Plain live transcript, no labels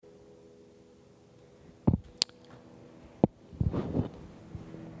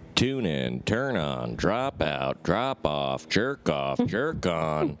Tune in, turn on, drop out, drop off, jerk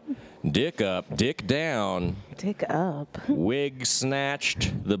on, dick up, dick down. Dick up. Wig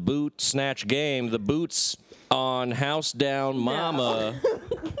snatched, the boot snatch game, the boots on house down mama.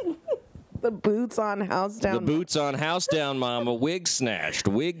 The boots on house down. The boots on house down mama, wig snatched,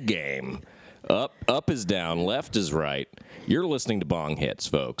 wig game. Up is down, left is right. You're listening to Bong Hits,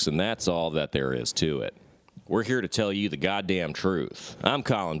 folks, and that's all that there is to it. We're here to tell you the goddamn truth. I'm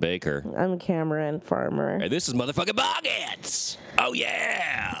Colin Baker. I'm Cameron Farmer. And this is motherfucking Bong Hits. Oh,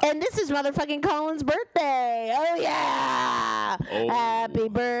 yeah. And this is motherfucking Colin's birthday. Oh, yeah. Oh. Happy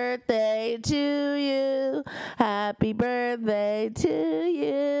birthday to you. Happy birthday to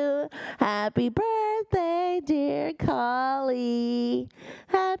you. Happy birthday, dear Collie.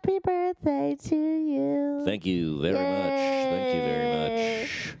 Happy birthday to you. Thank you very much. Thank you very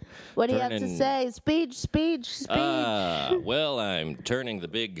much. What do you have to say? Speech. Well, I'm turning the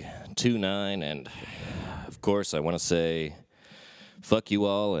big 2-9, and of course I want to say fuck you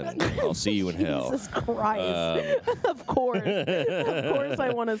all, and I'll see you in hell. Jesus Christ. Of course. Of course I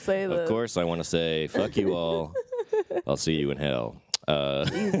want to say this. Of course I want to say fuck you all. I'll see you in hell.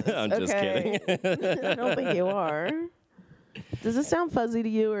 I'm just kidding. I don't think you are. Does this sound fuzzy to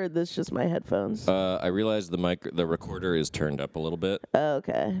you, or is this just my headphones? I realize the recorder is turned up a little bit. Oh,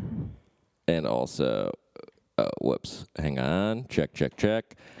 okay. And also, whoops, hang on. Check.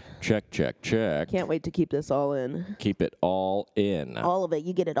 Can't wait to keep this all in. Keep it all in. All of it.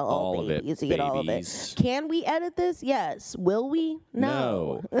 You get it all. All of it, You get all of it. babies. Can we edit this? Yes. Will we?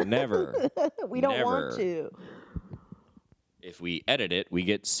 No. Never. We don't Never. want to. If we edit it, we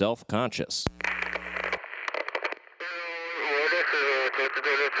get self-conscious.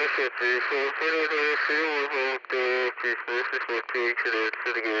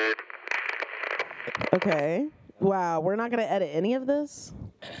 Okay. Wow. We're not going to edit any of this?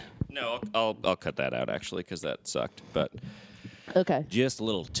 No, I'll cut that out, actually, because that sucked. But Okay. just a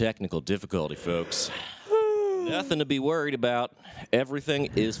little technical difficulty, folks. Nothing to be worried about. Everything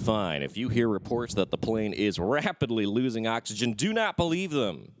is fine. If you hear reports that the plane is rapidly losing oxygen, do not believe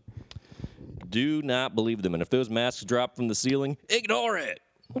them. Do not believe them. And if those masks drop from the ceiling, ignore it.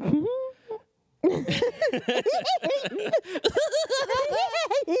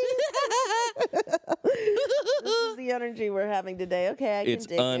 This is the energy we're having today. Okay, I can It's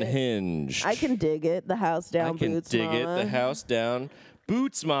dig unhinged. it. I can dig it. The house down I can boots, dig mama. it. The house down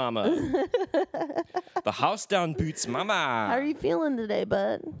boots, mama. The house down boots, mama. How are you feeling today,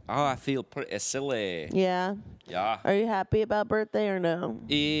 bud? Oh, I feel pretty silly. Yeah. Yeah. Are you happy about birthday or no?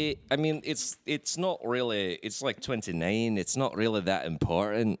 I mean, it's not really. It's like 29. It's not really that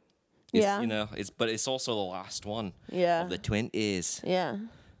important. It's, Yeah. You know, but it's also the last one. Yeah. Of the 20s. Yeah.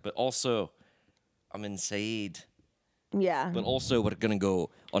 But also, I'm inside. Yeah. But also, we're gonna go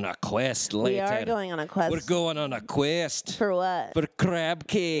on a quest later. We are going on a quest. We're going on a quest For what? for crab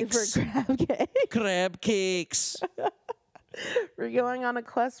cakes. For crab cake. Crab cakes. We're going on a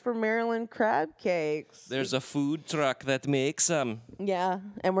quest for Maryland crab cakes. There's a food truck that makes them. Yeah,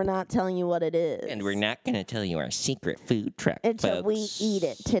 and we're not telling you what it is. And we're not going to tell you our secret food truck, until we folks. eat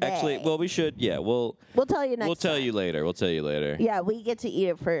it today. Actually, well, we should. Yeah, we'll tell you next we'll tell time. you later. We'll tell you later. Yeah, we get to eat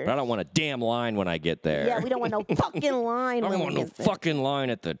it first. But I don't want a damn line when I get there. Yeah, we don't want no fucking line. I when don't we want no get there. fucking line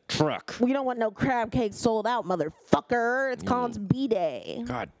at the truck. We don't want no crab cakes sold out, motherfucker. It's Colin's B-Day.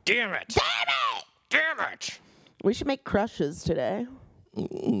 God damn it. Damn it! Damn it. We should make crushes today. Have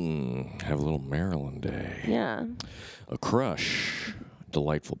a little Maryland day. Yeah. A crush.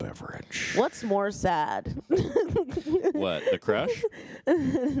 Delightful beverage. What's more sad? What? The crush?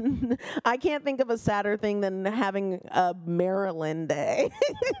 I can't think of a sadder thing than having a Maryland Day.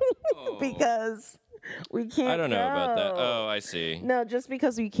 Because we can't I don't know about that. go. Oh, I see. No, just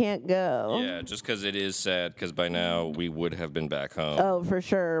because we can't go. Yeah, just because it is sad, because by now we would have been back home. Oh, for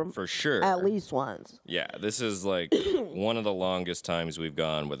sure. For sure. At least once. Yeah, this is like one of the longest times we've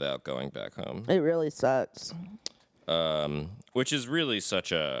gone without going back home. It really sucks. Which is really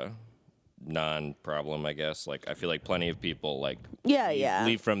such a non-problem, I guess. Like, I feel like plenty of people, like,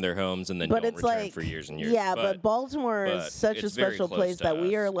 leave from their homes and then But don't it's return like, for years and years. yeah, but Baltimore but is such a it's very special close place to that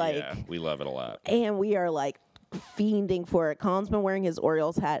we us. are like, Yeah, we love it a lot. and we are like fiending for it. Colin's been wearing his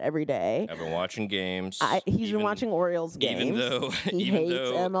Orioles hat every day. I've been watching games. He's been watching Orioles games. Even though... He even hates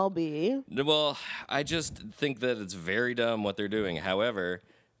though, MLB. Well, I just think that it's very dumb what they're doing. However...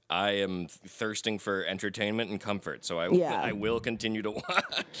 I am thirsting for entertainment and comfort, so I will continue to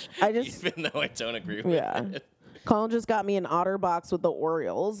watch, I just- even though I don't agree with Yeah. it. Colin just got me an OtterBox with the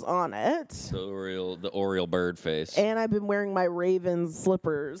Orioles on it. The Oriole bird face. And I've been wearing my Ravens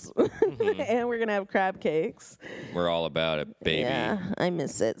slippers. And we're going to have crab cakes. We're all about it, baby. Yeah, I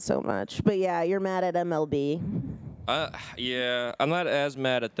miss it so much. But yeah, you're mad at MLB. Yeah, I'm not as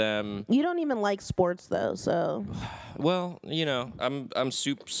mad at them. You don't even like sports though, so. Well, I'm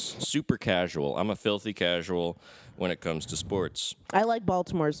super casual. I'm a filthy casual when it comes to sports. I like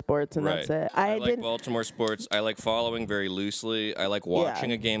Baltimore sports, and that's it. I like Baltimore sports. I like following very loosely. I like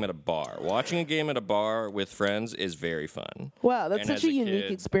watching a game at a bar. Watching a game at a bar with friends is very fun. Wow, that's such a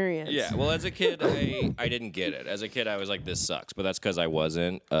unique experience. Yeah, well, as a kid, I didn't get it. As a kid, I was like, this sucks. But that's because I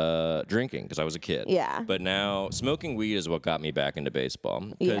wasn't drinking, because I was a kid. Yeah. But now, smoking weed is what got me back into baseball.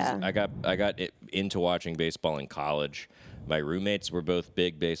 Because I got into watching baseball in college. My roommates were both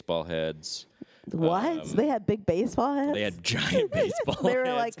big baseball heads. What? They had big baseball heads? They had giant baseball heads. They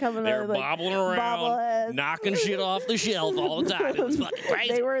were like coming They out were like bobbling around, bobbleheads. knocking shit off the shelf all the time. It was fucking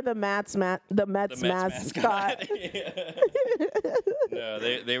crazy. They were the Mets mascot. No,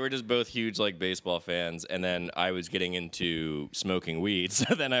 they were just both huge like baseball fans, and then I was getting into smoking weed,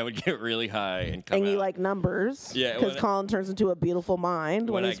 so then I would get really high and come And you out. like numbers. Yeah, Because Colin turns into a beautiful mind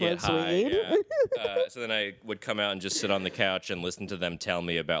when he I get smokes high, weed. yeah. So then I would come out and just sit on the couch and listen to them tell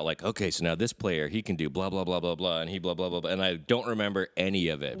me about like, okay, so now this player, he can do blah blah blah blah blah, and he blah blah blah, blah, and I don't remember any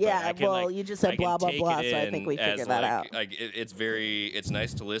of it. Yeah, but I can, well, like, you just said I can blah, blah, take blah, it so I in think we as, figured that out. It's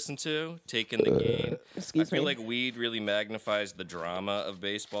nice to listen to, take in the game. Excuse I feel me. like weed really magnifies the drama of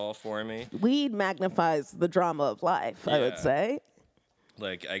baseball for me. Weed magnifies the drama of life, I would Yeah. say.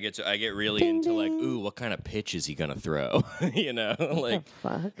 Like I get really Ding, into like, ding. ooh, what kind of pitch is he gonna throw? Like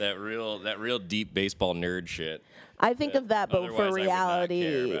fuck? that real deep baseball nerd shit. I think of that, but otherwise for I would not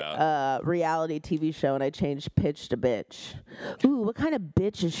reality, care reality TV show, and I changed pitch to bitch. Ooh, what kind of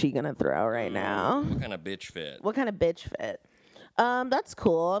bitch is she gonna throw right now? What kind of bitch fit? What kind of bitch fit? That's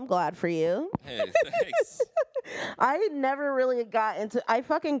cool. I'm glad for you. Hey, thanks. I never really got into. I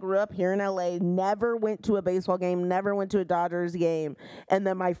fucking grew up here in LA. Never went to a baseball game. Never went to a Dodgers game. And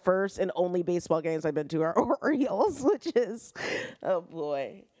then my first and only baseball games I've been to are Orioles, which is, oh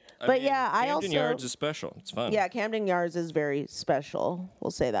boy. I also Camden Yards is special. It's fun. Yeah, Camden Yards is very special. We'll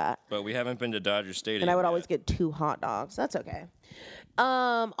say that. But we haven't been to Dodger Stadium. And I would yet. always get 2 hot dogs. That's okay.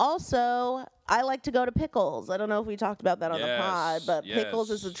 Also, I like to go to Pickles. I don't know if we talked about that on the pod, but Pickles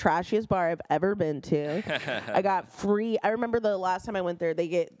is the trashiest bar I've ever been to. I got free. I remember the last time I went there, they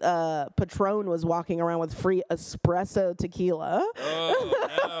get Patron was walking around with free espresso tequila.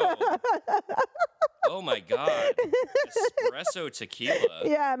 Oh no. Oh my god. Espresso tequila.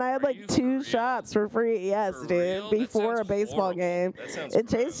 Yeah, and I had Are like you 2 for shots for free. Yes, For dude. real? That Before a sounds baseball horrible. game. That sounds It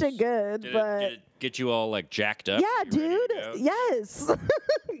tasted gross. good, Did but it get you all like jacked up? yeah, You ready dude. to go? Yes.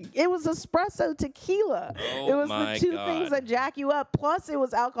 It was espresso tequila. Oh It was my the 2 God. things that jack you up. Plus, it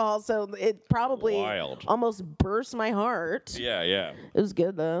was alcohol, so it probably Wild. almost burst my heart. Yeah, yeah. It was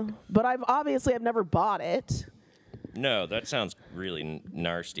good though. But I've never bought it. No, that sounds really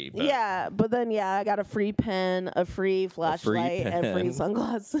nasty. But Yeah, but then I got a free pen, a free flashlight, and free pen.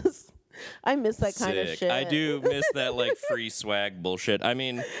 sunglasses. I miss that kind of Sick. shit. I do miss that like free swag bullshit. I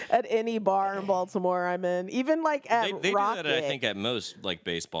mean, At any bar in Baltimore I'm in, even like at they do Rocket. that. I think at most like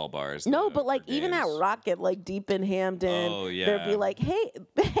baseball bars. No, though, but like for even at games. Rocket, like deep in Hampton, Oh, they'd yeah. be like, "Hey,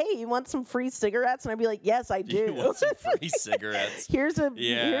 you want some free cigarettes?" And I'd be like, "Yes, I do." You want some free cigarettes? here's a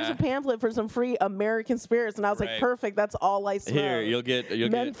Yeah. pamphlet for some free American spirits, and I was like, Right. "Perfect, that's all I smoke." Here, you'll get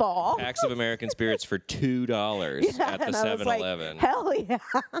Menthol. packs of American spirits for $2 Yeah, at the and I was like, 7-Eleven. Hell yeah,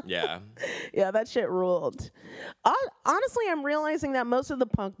 Yeah. yeah, that shit ruled. Honestly, I'm realizing that most of the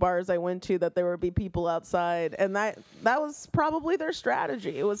punk bars I went to, that there would be people outside, and that was probably their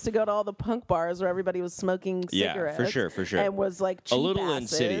strategy. It was to go to all the punk bars where everybody was smoking Yeah, cigarettes. for sure. And was like A cheap little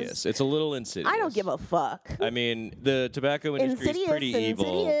asses. insidious. It's a little insidious. I don't give a fuck. I mean, the tobacco industry Insidious is pretty and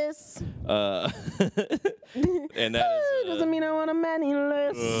evil. insidious. And that is Doesn't mean I want a many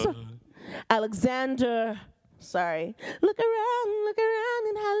less. Alexander. Sorry. Look around,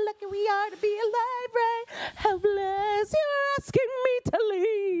 and how lucky we are to be alive, right? How blessed you're asking me to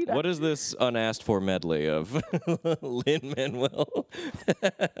lead. what is this unasked for medley of Lin-Manuel?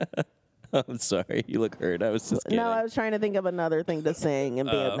 I'm sorry, you look hurt. I was just kidding. No, I was trying to think of another thing to sing and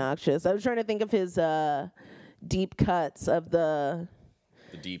be obnoxious. I was trying to think of his deep cuts of the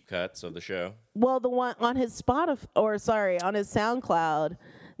deep cuts of the show. Well, the one on his on his SoundCloud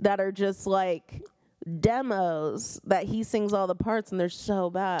that are just like demos that he sings all the parts and they're so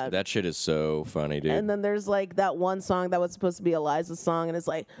bad. That shit is so funny, dude. And then there's like that one song that was supposed to be Eliza's song and it's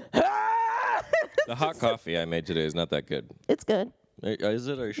like, The hot coffee I made today is not that good. it's good. Is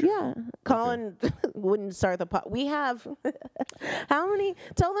it? Are you sure? Yeah. Colin wouldn't start the pot. We have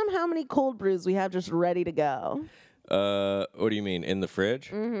tell them how many cold brews we have just ready to go. What do you mean, in the fridge?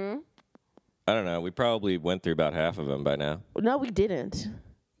 Mm-hmm. I don't know. We probably went through about half of them by now. No, we didn't.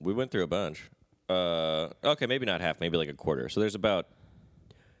 We went through a bunch. Okay, maybe not half, maybe like a quarter. So there's about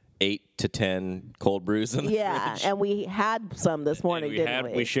 8 to 10 cold brews in the fridge. Yeah, and we had some this morning, didn't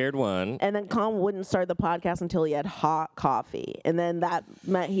we? We shared one. And then Colin wouldn't start the podcast until he had hot coffee. And then that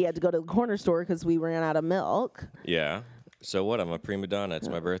meant he had to go to the corner store because we ran out of milk. Yeah. So what? I'm a prima donna. It's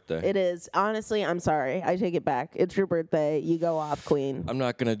my birthday. It is. Honestly, I'm sorry. I take it back. It's your birthday. You go off, queen. I'm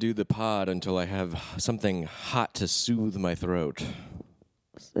not going to do the pod until I have something hot to soothe my throat.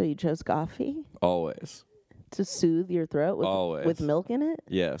 So you chose coffee? Always. To soothe your throat? Always. With milk in it?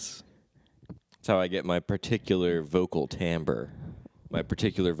 Yes. That's how I get my particular vocal timbre. My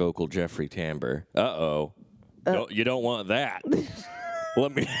particular vocal Jeffrey timbre. Uh-oh. You don't want that.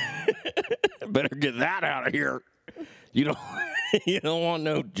 Let me... Better get that out of here. You don't want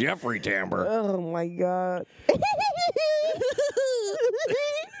no Jeffrey timbre. Oh, my God.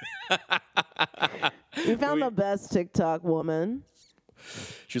 We found the best TikTok woman.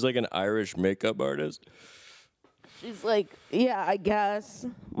 She's like an Irish makeup artist. She's like, yeah, I guess.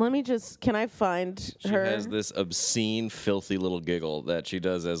 Can I find her? She has this obscene, filthy little giggle that she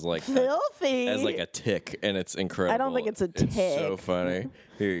does as like filthy, as like a tick, and it's incredible. I don't think it's a tick. It's so funny.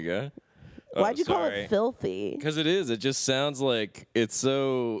 Here you go. Why'd you call it filthy? Because it is. It just sounds like it's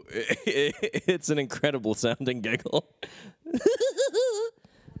so... It's an incredible sounding giggle. On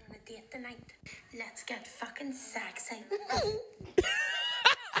a date tonight. Let's get fucking sexy.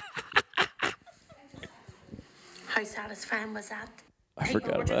 How satisfying was that? I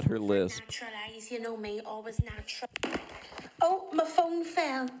forgot about her lisp. Natural eyes, you know me, always natural. Oh, my phone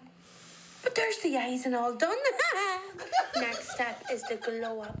fell. But there's the eyes and all done. Next step is the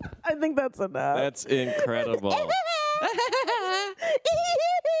glow up. I think that's enough. That's incredible.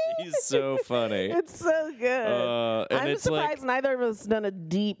 He's so funny. It's so good. I'm surprised neither of us done a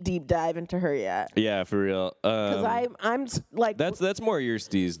deep dive into her yet. Yeah, for real. Because I'm like... That's more your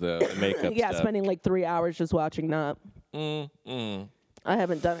steez, though, the makeup yeah, stuff. spending like 3 hours just watching that. I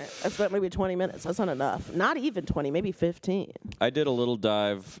haven't done it. I spent maybe 20 minutes. That's not enough. Not even 20, maybe 15. I did a little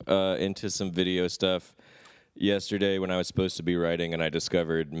dive into some video stuff yesterday when I was supposed to be writing, and I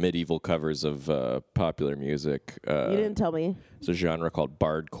discovered medieval covers of popular music. You didn't tell me. It's a genre called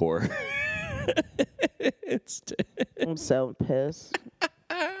bardcore. I'm so pissed.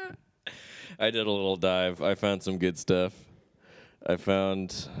 I did a little dive. I found some good stuff. I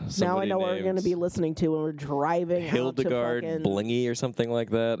found now I know what we're going to be listening to when we're driving Hildegard out to Blingy or something like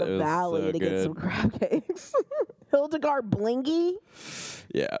that. The valley so to get some crab cakes. Hildegard Blingy?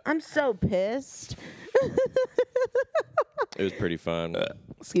 Yeah. I'm so pissed. It was pretty fun.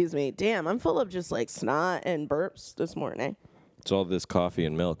 Excuse me. Damn, I'm full of just like snot and burps this morning. It's all this coffee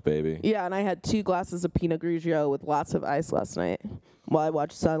and milk, baby. Yeah, and I had 2 glasses of Pinot Grigio with lots of ice last night while I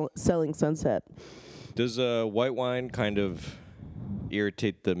watched Selling Sunset. Does white wine kind of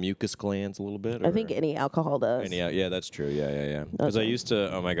irritate the mucus glands a little bit? I think any alcohol does. Yeah, that's true. Yeah. Because I used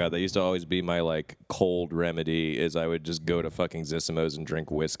to, oh my God, that used to always be my like cold remedy is I would just go to fucking Zissimo's and drink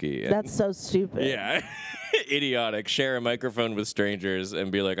whiskey. And that's so stupid. Yeah. Idiotic. Share a microphone with strangers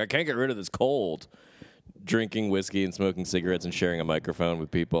and be like, I can't get rid of this cold. Drinking whiskey and smoking cigarettes and sharing a microphone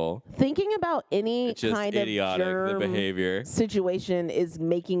with people. Thinking about any kind of germ behavior situation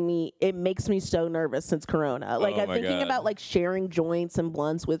makes me so nervous since Corona. Like I'm thinking about like sharing joints and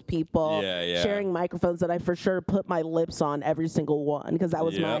blunts with people, sharing microphones that I for sure put my lips on every single one because that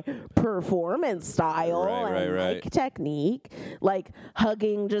was my performance style and like technique. Like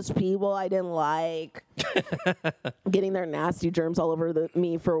hugging just people I didn't like, getting their nasty germs all over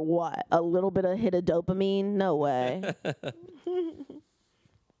me for what? A little bit of hit of dopamine. No way.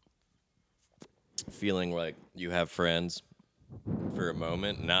 Feeling like you have friends for a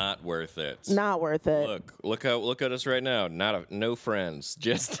moment, not worth it. Not worth it. Look at us right now. No friends.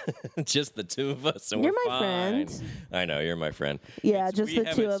 Just the 2 of us, and you're we're my fine. friend. I know you're my friend. Yeah, just the 2 of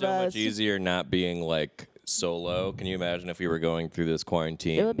us. We have it so much easier not being like solo. Can you imagine if we were going through this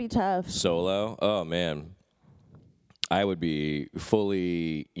quarantine? It would be tough. Solo. Oh man. I would be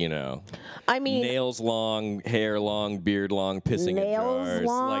fully, nails long, hair long, beard long, pissing in jars.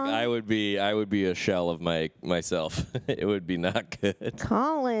 Long? Like I would be a shell of myself. It would be not good.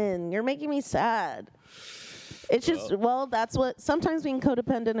 Colin, you're making me sad. It's just that's what sometimes being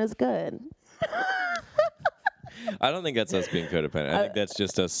codependent is good. I don't think that's us being codependent. I think that's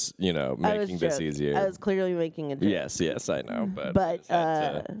just us, making this easier. I was clearly making a joke. Yes, I know, but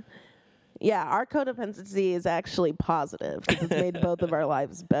Yeah, our codependency is actually positive because it's made both of our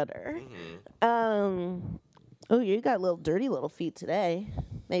lives better. Oh, you got dirty little feet today.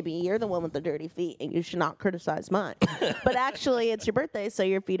 Maybe you're the one with the dirty feet, and you should not criticize mine. But actually, it's your birthday, so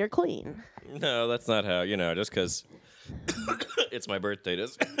your feet are clean. No, that's not how, just because it's my birthday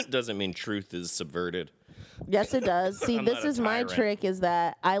doesn't mean truth is subverted. Yes, it does. See, this is my trick, is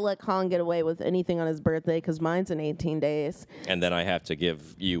that I let Colin get away with anything on his birthday because mine's in 18 days. And then I have to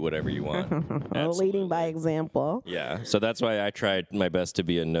give you whatever you want. Leading by example. Yeah, so that's why I tried my best to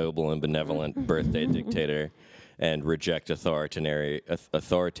be a noble and benevolent birthday dictator and reject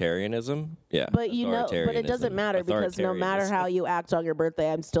authoritarianism. Yeah, but but it doesn't matter because no matter how you act on your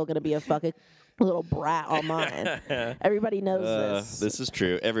birthday, I'm still going to be a fucking little brat on mine. Everybody knows this. This is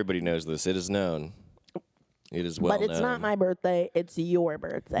true. Everybody knows this. It is known. It is well known. But it's not my birthday. It's your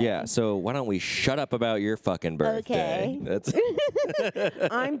birthday. Yeah, so why don't we shut up about your fucking birthday? Okay. That's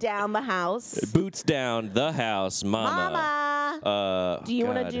I'm down the house. Boots down the house, mama. Do you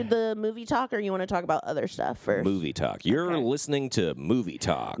want to do the movie talk, or you want to talk about other stuff first? Movie talk. You're listening to Movie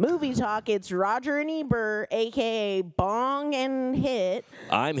Talk. Movie talk. It's Roger and Ebert, a.k.a. Bong and Hit.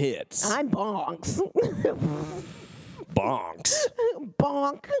 I'm Hits. I'm Bonks. Bonks.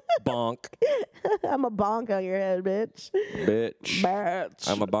 Bonk. Bonk. I'm a bonk on your head, bitch. Bitch.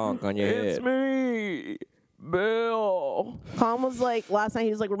 I'm a bonk on your head. It's me, Bill. Colin was like, last night, he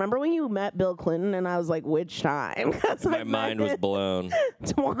was like, remember when you met Bill Clinton? And I was like, which time? My mind was blown.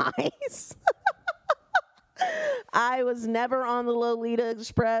 Twice. I was never on the Lolita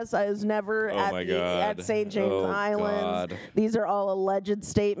Express. I was never at St. James Island. God. These are all alleged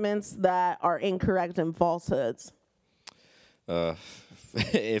statements that are incorrect and falsehoods.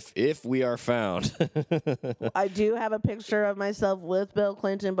 If we are found. I do have a picture of myself with Bill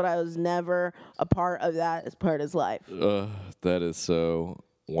Clinton, but I was never a part of that as part of his life. That is so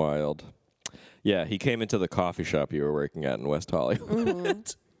wild. Yeah, he came into the coffee shop you were working at in West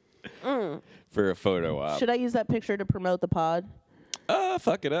Hollywood for a photo op. Should I use that picture to promote the pod?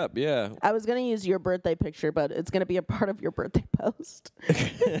 Fuck it up, yeah. I was going to use your birthday picture, but it's going to be a part of your birthday post.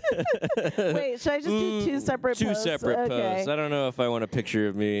 Wait, should I just do two separate posts? Two separate posts. I don't know if I want a picture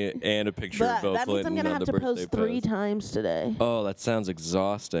of me and a picture of Bill Clinton. That means I'm going to have to post 3 times today. Oh, that sounds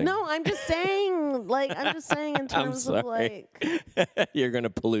exhausting. No, I'm just saying, in terms of you're going to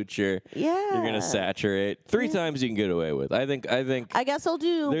pollute you're going to saturate. 3 times you can get away with. I guess I'll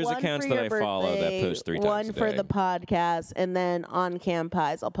do there's one accounts for that your I birthday, follow that post 3 times one a day. for the podcast, and then on Cam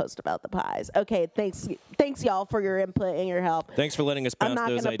Pies, I'll post about the pies. Okay, thanks y'all for your input and your help. Thanks for letting us bounce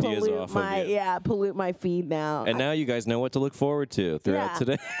those ideas off of you. Yeah, pollute my feed now. And now you guys know what to look forward to throughout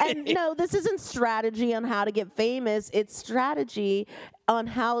today. And no, this isn't strategy on how to get famous. It's strategy on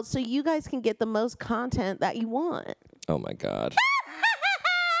how so you guys can get the most content that you want. Oh my God.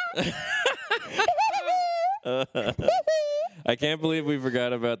 I can't believe we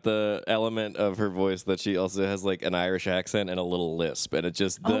forgot about the element of her voice that she also has like an Irish accent and a little lisp, and it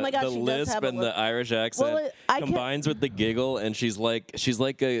just the lisp and the Irish accent combines with the giggle, and she's like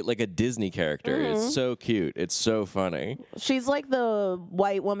a Disney character. Mm-hmm. It's so cute. It's so funny. She's like the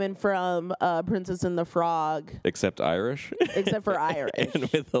white woman from Princess and the Frog, except Irish. Except for Irish, and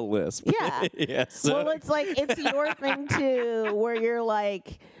with a lisp. Yeah. Yes. Well, it's your thing too, where you're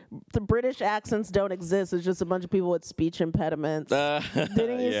like, the British accents don't exist. It's just a bunch of people with speech impediments.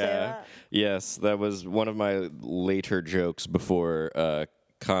 Didn't you say that? Yes, that was one of my later jokes before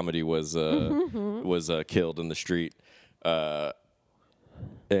comedy was killed in the street. And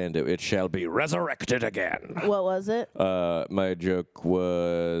it shall be resurrected again. What was it? My joke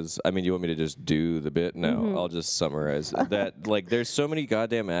was, you want me to just do the bit? No, I'll just summarize that. Like, there's so many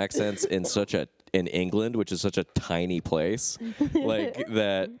goddamn accents in England, which is such a tiny place, like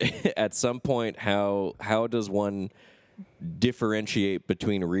that. At some point, how does one differentiate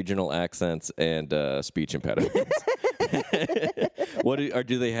between regional accents and speech impediments?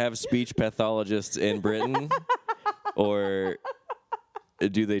 Do they have speech pathologists in Britain, or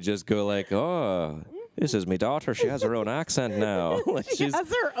do they just go like, oh, this is my daughter. She has her own accent now. Like she has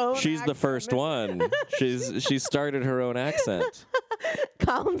her own She's accent. The first one. She started her own accent.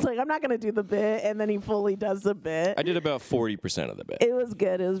 Colin's like, I'm not going to do the bit, and then he fully does the bit. I did about 40% of the bit. It was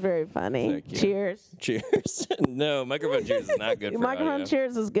good. It was very funny. Cheers. Cheers. No, microphone cheers is not good for microphone audio.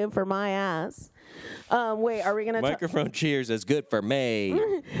 cheers is good for my ass. Wait, are we going to microphone cheers is good for me.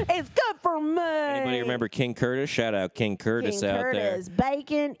 It's good for me. Anybody remember King Curtis? Shout out King Curtis out there.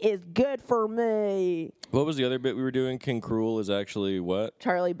 Bacon is good for me. What was the other bit we were doing? King Cruel is actually what?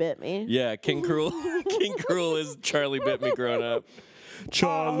 Charlie Bit Me. Yeah, King Cruel. King Cruel is Charlie Bit Me grown up.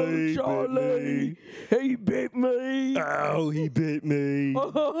 Charlie, oh, Charlie. He bit me. Ow, he bit me.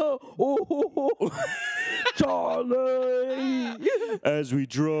 Charlie. As we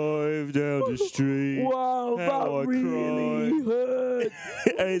drive down the street, Wow, how I that really hurt.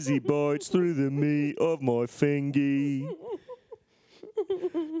 as he bites through the meat of my fingy.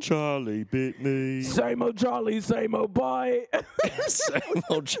 Charlie bit me. Same old Charlie, same old bite. Same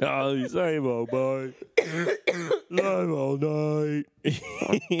old Charlie, same old bite. Same old night.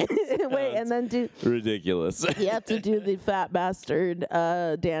 Wait, and then Ridiculous. you have to do the fat bastard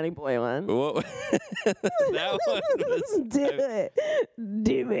Danny Boy one. What? That one was... Do it.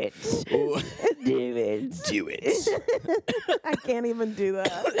 Do it. Do it. Do it. I can't even do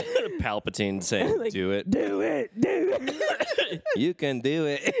that. Palpatine saying, Like, do it. Do it. Do it. You can do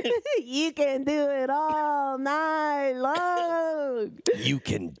it. You can do it all night long. You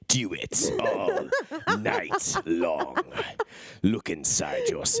can do it all night long. Look inside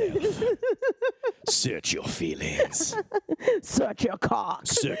yourself. Search your feelings. Such a cock.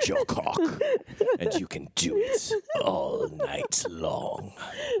 Search your cock. And you can do it all night long.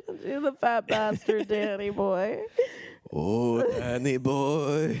 Do the fat bastard Danny Boy. Oh, Danny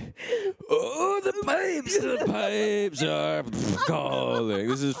Boy. Oh, the pipes are calling.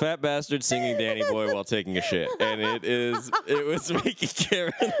 This is Fat Bastard singing Danny Boy while taking a shit. And it was making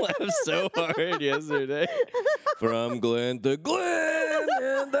Karen laugh so hard yesterday. From Glen to Glen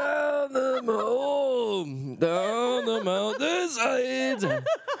and down the mountainside.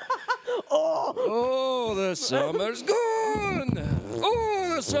 Oh, the summer's gone.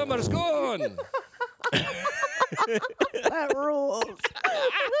 Oh, the summer's gone. That rules.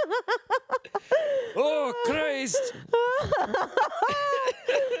 Oh, Christ.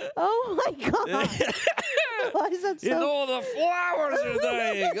 Oh my God. Why is that so? You know, the flowers are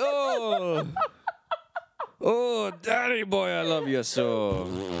dying. Oh. Oh, Danny Boy, I love you so.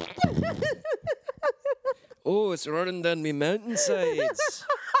 Oh, it's running down me mountainsides.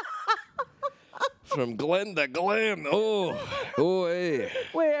 From Glen to Glen. Oh, hey.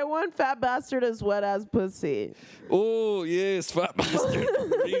 Wait, I want fat bastard as wet as pussy. Oh, yes, Fat Bastard.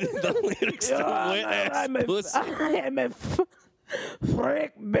 Reading the lyrics to Wet Ass Pussy. I'm a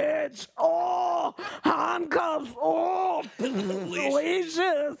freak bitch. Oh, handcuffs. Oh,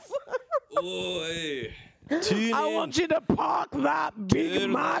 delicious. Oh, hey. I want you to park that big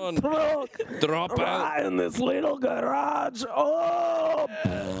Turn Mack on. truck Drop out. right in this little garage. Oh,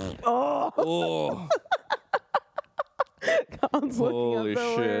 oh. Oh. Colin's looking Holy up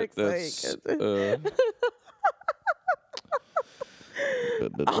the shit. lyrics.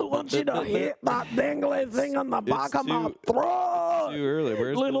 That's. I want you to hit that dangly thing on the back of my throat. Too early.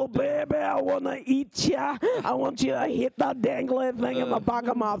 Where's Little baby, I want to eat ya. I want you to hit that dangly thing in the back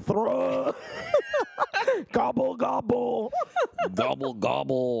of my throat. Gobble, gobble. Gobble,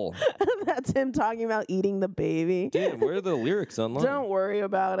 gobble. That's him talking about eating the baby. Damn, where are the lyrics online? Don't worry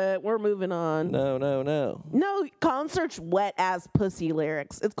about it. We're moving on. No. No, Colin search wet ass pussy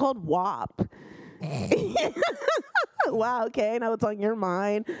lyrics. It's called WAP. Wow, okay, now it's on your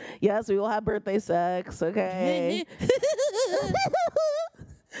mind. Yes, we will have birthday sex, okay.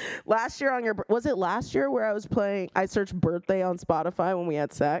 Last year was it last year where I searched birthday on Spotify when we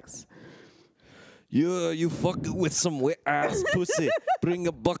had sex? You fucking with some wet ass pussy. Bring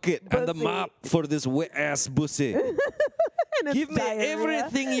a bucket and a Pussy. mop for this wet ass pussy. And Give me diarrhea.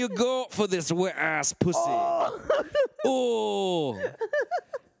 everything you got for this wet ass pussy. Oh.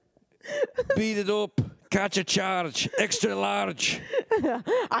 Beat it up. Catch a charge. Extra large.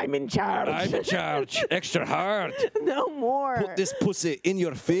 I'm in charge. I'm in charge. Extra hard. No more. Put this pussy in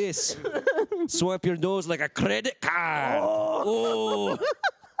your face. Swipe your nose like a credit card. Oh.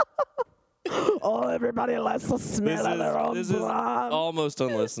 Oh, everybody likes the smell of their own This is blood. almost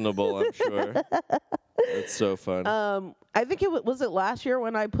unlistenable, I'm sure. It's so fun. I think was it last year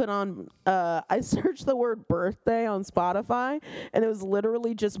when I put on I searched the word birthday on Spotify, and it was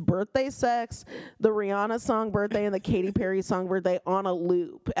literally just birthday sex, the Rihanna song birthday and the Katy Perry song birthday on a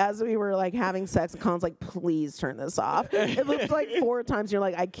loop as we were like having sex, and Colin's like, please turn this off. It looked like 4 times. You're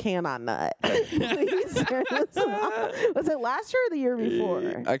like, I cannot nut. Please turn this off. Was it last year or the year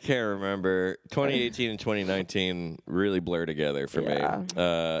before? I can't remember. 2018 and 2019 really blur together for me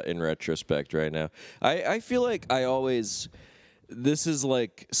in retrospect right now. I feel like this is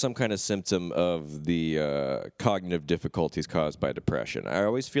like some kind of symptom of the cognitive difficulties caused by depression. I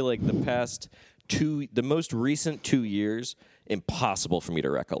always feel like the most recent 2 years impossible for me to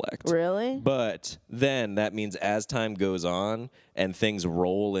recollect. Really? But then that means as time goes on and things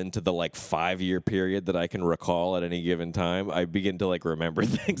roll into the like 5-year period that I can recall at any given time, I begin to like remember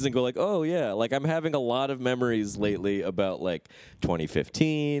things and go like, oh yeah, like I'm having a lot of memories lately about like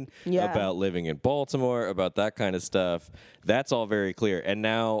 2015, about living in Baltimore, about that kind of stuff. That's all very clear. And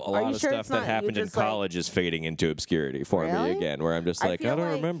now a lot of stuff that happened in college is fading into obscurity for me again, where I'm just like, I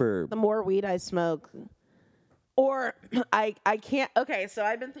don't remember. The more weed I smoke, or I can't. Okay, so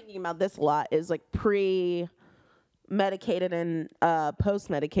I've been thinking about this a lot. Is like pre-medicated and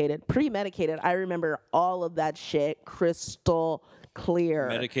post-medicated. Pre-medicated, I remember all of that shit crystal clear.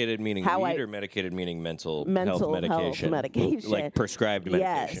 Medicated meaning weed, or medicated meaning mental health medication? Like prescribed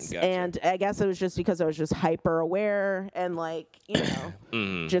medication. Yes, gotcha. And I guess it was just because I was just hyper aware and like,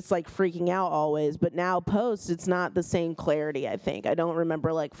 just like freaking out always. But now post, it's not the same clarity, I think. I don't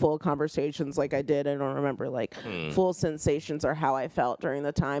remember like full conversations like I did. I don't remember like full sensations or how I felt during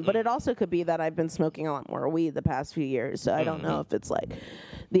the time. But it also could be that I've been smoking a lot more weed the past few years. So I don't know if it's like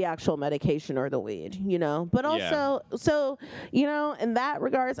the actual medication or the weed, But also, so, in that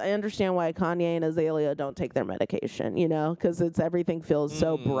regards, I understand why Kanye and Azalea don't take their medication, because everything feels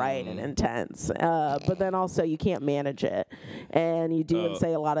so bright and intense. But then also you can't manage it, and you do and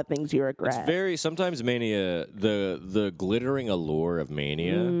say a lot of things you regret. It's sometimes mania, the glittering allure of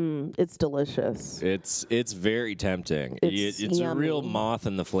mania. It's delicious. It's very tempting. It's a real moth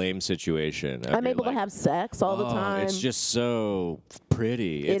in the flame situation. I'm able to have sex all the time. It's just so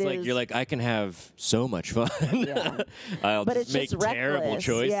pretty. It's like you're like, I can have so much fun. Yeah. I'll but just make terrible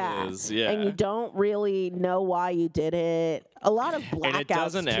choices. Yeah. And you don't really know why you did it. A lot of blackouts. And it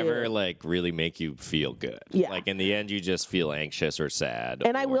doesn't ever like really make you feel good. Yeah. Like in the end, you just feel anxious or sad.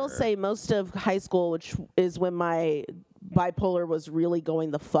 And I will say most of high school, which is when my bipolar was really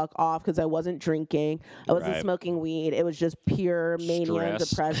going the fuck off because I wasn't drinking. I wasn't smoking weed. It was just pure mania and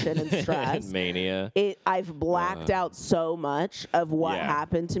depression and stress. And mania. I've blacked out so much of what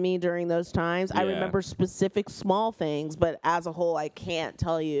happened to me during those times. I remember specific small things, but as a whole, I can't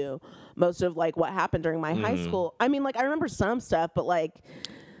tell you most of like what happened during my high school. I mean, like I remember some stuff, but like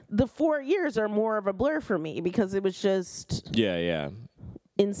the 4 years are more of a blur for me because it was just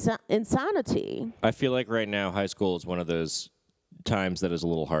insanity. I feel like right now high school is one of those times that is a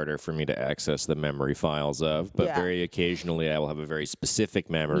little harder for me to access the memory files of, but very occasionally I will have a very specific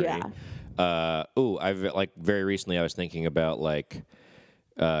memory. I've like very recently I was thinking about like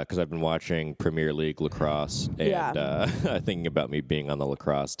because I've been watching Premier League lacrosse and thinking about me being on the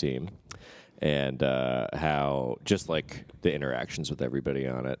lacrosse team and how just like the interactions with everybody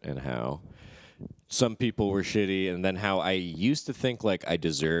on it and how some people were shitty, and then how I used to think like I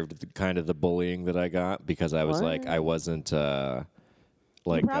deserved the bullying that I got because I was like I wasn't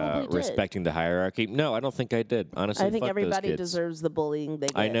respecting the hierarchy. No, I don't think I did. Honestly, I think everybody deserves the bullying they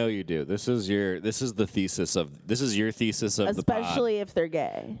get. I know you do. This is your thesis of especially if they're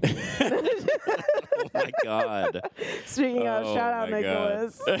gay. Oh my God. Speaking of, shout out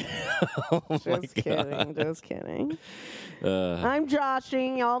Nicholas. Just kidding. I'm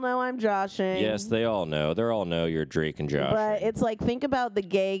joshing. Y'all know I'm joshing. Yes, they all know. They all know you're Drake and Josh. But it's like, think about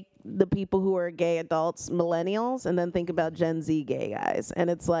the people who are gay adults, millennials, and then think about Gen Z gay guys. And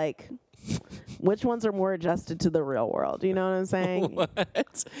it's like, which ones are more adjusted to the real world? You know what I'm saying? What?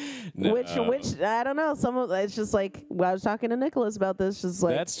 No. Which I don't know. It's just like, I was talking to Nicholas about this. Just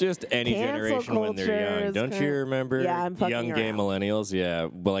like that's just any generation when they're young. Don't you remember young gay millennials? Yeah,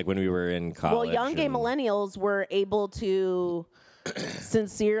 but like when we were in college. Well, young gay millennials were able to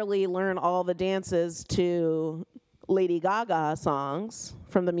sincerely learn all the dances to Lady Gaga songs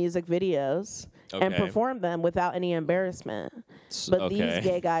from the music videos. Okay. And perform them without any embarrassment. But these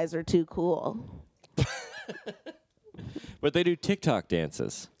gay guys are too cool. But they do TikTok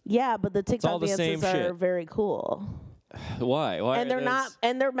dances. Yeah, but the TikTok dances are very cool. Why?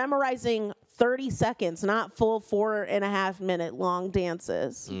 And they're memorizing 30 seconds, not full 4.5 minute long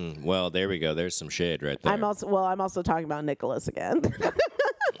dances. Well, there we go. There's some shade right there. I'm also talking about Nicholas again.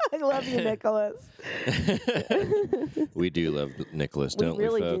 I love you, Nicholas. We do love Nicholas, don't we,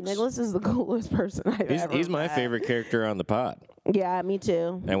 really folks? Do. Nicholas is the coolest person I've ever He's my favorite character on the pod. Yeah, me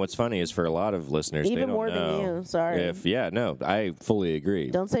too. And what's funny is for a lot of listeners, even they don't more know than you. Sorry. I fully agree.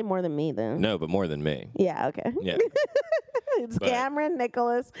 Don't say more than me, then. No, but more than me. Yeah. Okay. Yeah. It's Cameron,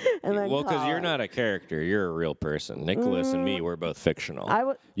 Nicholas, and then because you're not a character, you're a real person. Nicholas and me, we're both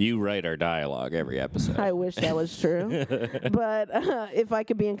fictional. You write our dialogue every episode. I wish that was true. But if I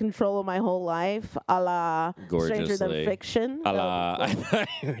could be in control of my whole life, a la Stranger Than Fiction. A la, I thought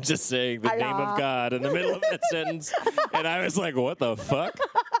you were just saying the name of God in the middle of that sentence, and I was like, what the fuck?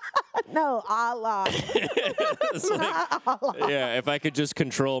 No, Allah. It's like, Allah. yeah, if I could just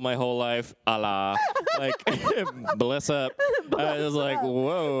control my whole life, Allah. Like, bless up. I was like,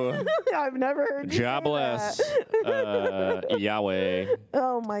 whoa. I've never heard you God say bless. that. Yahweh.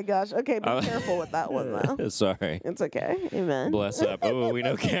 Oh my gosh. Okay, be careful with that one though. Sorry. It's okay. Amen. Bless up. Oh, we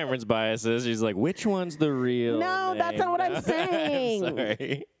know Cameron's biases. She's like, which one's the real No, that's not what I'm saying.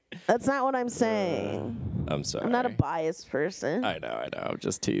 Sorry. That's not what I'm saying. I'm sorry. I'm not a biased person. I know. I'm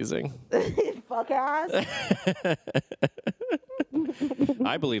just teasing. Fuck ass.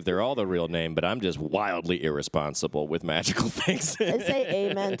 I believe they're all the real name, but I'm just wildly irresponsible with magical things. I say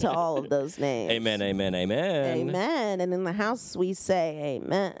amen to all of those names. Amen, amen, amen. Amen. And in the house we say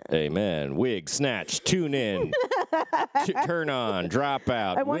amen. Amen. Wig, snatch, tune in, turn on, drop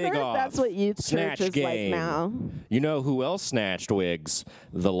out, I wonder wig if off. that's what youth snatch church is game. like now. You know who else snatched wigs?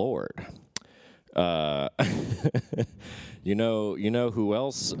 The Lord. You know who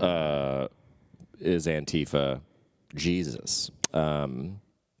else is Antifa? Jesus. More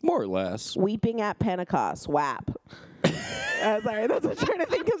or less. Weeping at Pentecost. WAP. Sorry, that's what I'm trying to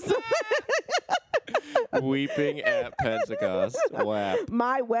think of something. Weeping at Pentecost. Wow.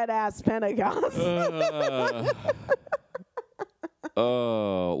 My wet ass Pentecost.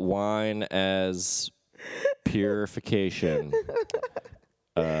 Wine as purification.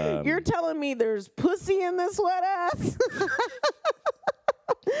 You're telling me there's pussy in this wet ass?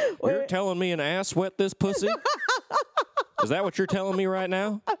 You're telling me an ass wet this pussy? Is that what you're telling me right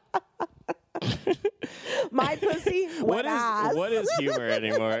now? My pussy, wet ass. What is humor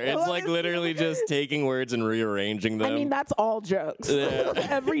anymore? It's What like is literally just taking words and rearranging them. I mean, that's all jokes. Yeah.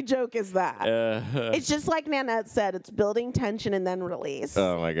 Every joke is that. It's just like Nanette said, it's building tension and then release.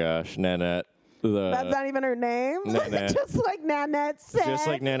 Oh my gosh, Nanette. That's not even her name. Nanette. Just like Nanette said. Just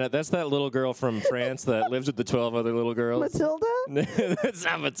like Nanette. That's that little girl from France that lives with the 12 other little girls. Matilda? That's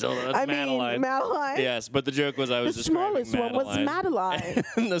not Matilda. That's Madeline. Madeline. Yes, but the joke was I was The describing smallest one was Madeline.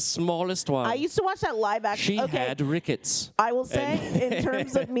 The smallest one. I used to watch that live action. She had rickets. I will say, in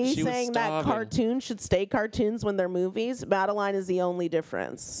terms of me She was saying that starving. cartoons should stay cartoons when they're movies, Madeline is the only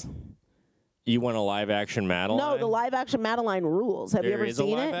difference. You want a live action Madeline? No, the live action Madeline rules. Have you There ever is a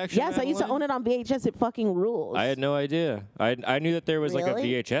seen live it? action Yes, I used to Madeline? own it on VHS. It fucking rules. I had no idea. I knew that there was like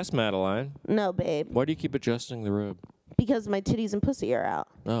Really? a VHS Madeline. No, babe, Why do you keep adjusting the robe? because my titties and pussy are out,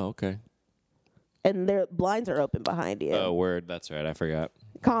 Oh, okay. and their blinds are open behind you. Oh, word. That's right. I forgot.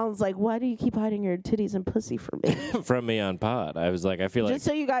 Colin's like, why do you keep hiding your titties and pussy from me? From me on pod. I was like, I feel like Just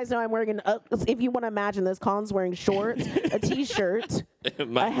so you guys know, I'm wearing if you want to imagine this, Colin's wearing shorts, a t-shirt,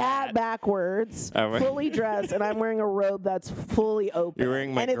 my a hat backwards, I'm wearing- fully dressed, and I'm wearing a robe that's fully open. You're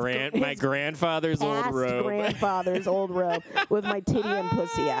wearing my And it's my his grandfather's old past robe. grandfather's old robe with my titty and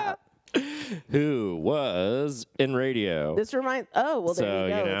pussy out. Who was in radio. This reminds. Oh, well, so,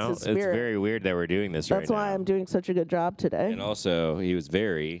 there you go. know, It's his spirit. very weird that we're doing this That's right why now. I'm doing such a good job today. And also, he was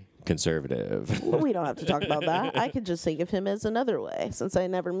very conservative. Well, we don't have to talk about that. I could just think of him as another way, since I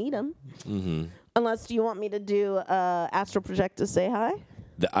never meet him. Mm-hmm. Unless, do you want me to do Astral Project to say hi?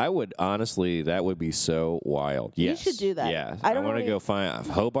 I would honestly, that would be so wild. Yes. should do that. Yeah. I I don't want to really- go find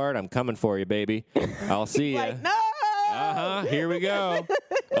Hobart. I'm coming for you, baby. I'll see you. Like, no! Here we go.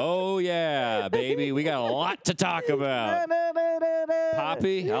 Oh, yeah, baby. We got a lot to talk about.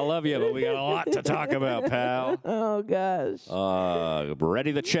 Poppy, I love you, but we got a lot to talk about, pal. Oh, gosh.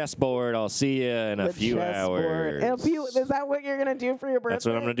 Ready the chessboard. I'll see you in a The few chessboard. hours. Is that what you're going to do for your birthday? That's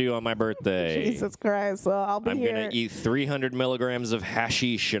what I'm going to do on my birthday. Jesus Christ. Well, I'll be I'm here. going to eat 300 milligrams of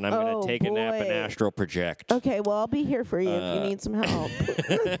hashish, and I'm going Oh, to take a nap and boy. astral project. Okay, well, I'll be here for you if you need some help.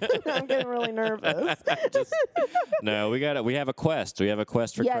 I'm getting really nervous. No, we have a quest. We have a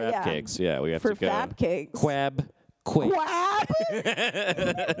quest for Yeah, crab yeah. cakes. Yeah, we have For to go. fab cakes. Quab quakes. Quab?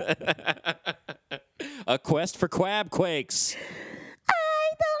 A quest for quab quakes. I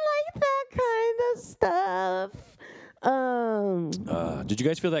don't like that kind of stuff. Did you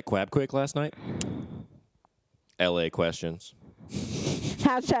guys feel that quab quake last night? LA questions.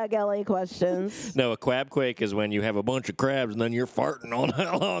 Hashtag LA questions. No, a quab quake is when you have a bunch of crabs and then you're farting on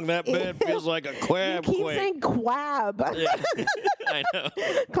how long that bed feels like a quab Keep quake. saying quab. I know.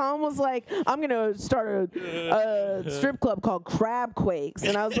 Colin was like, I'm going to start a strip club called Crab Quakes.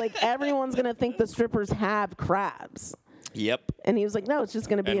 And I was like, everyone's going to think the strippers have crabs. Yep. And he was like, no, it's just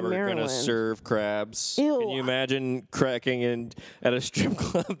going to be And in we're Maryland. going to serve crabs. Ew. Can you imagine cracking in at a strip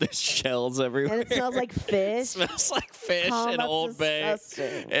club? There's shells everywhere. And it smells like fish. It smells like fish Oh, and that's Old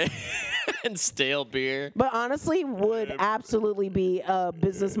disgusting. Bay and stale beer. But honestly, would absolutely be a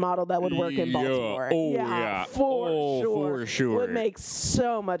business model that would work in Yeah. Baltimore. Oh, yeah. For Oh, sure. for sure. Would make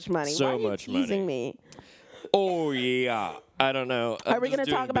so much money. So Why are you much teasing money. me? Oh, yeah. I don't know. Are we going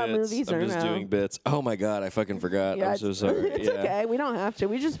to talk about movies or no? I'm just doing bits. Oh, my God. I fucking forgot. Yeah, I'm so sorry. It's okay. We don't have to.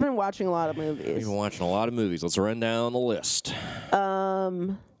 We've just been watching a lot of movies. We've been watching a lot of movies. Let's run down the list.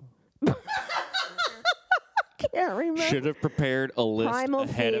 Can't remember. Should have prepared a list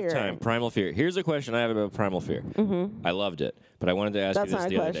ahead of time. Primal Fear. Here's a question I have about Primal Fear. Mm-hmm. I loved it, but I wanted to ask you this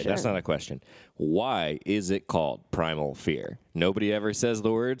the other day. That's not a question. Why is it called Primal Fear? Nobody ever says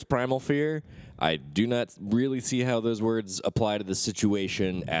the words Primal Fear. I do not really see how those words apply to the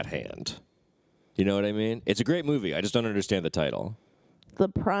situation at hand. You know what I mean? It's a great movie. I just don't understand the title. The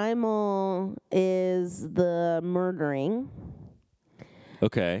primal is the murdering.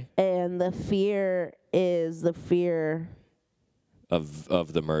 Okay. And the fear is the fear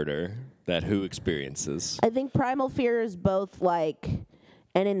of the murder that who experiences. I think primal fear is both like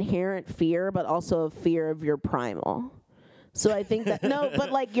an inherent fear, but also a fear of your primal. So I think that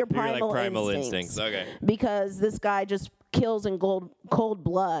but like your primal instincts. Okay. Because this guy just kills in cold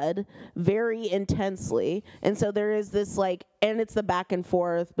blood very intensely, and so there is this like, and it's the back and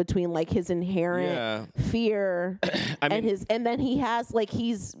forth between like his inherent fear and then he has like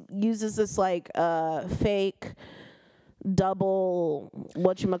uses this like fake double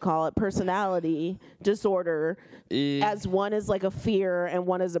personality disorder as one is like a fear and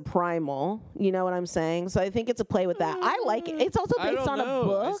one is a primal. You know what I'm saying? So I think it's a play with that. I like it. It's also based on a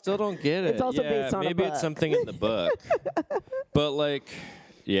book. I still don't get it. It's also based on a book. Maybe it's something in the book. But like,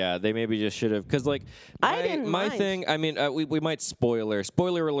 yeah, they maybe just should have, because like my thing. I mean, we might spoiler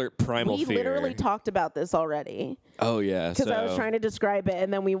alert. Primal Fear. We literally talked about this already. Oh yeah, because I was trying to describe it,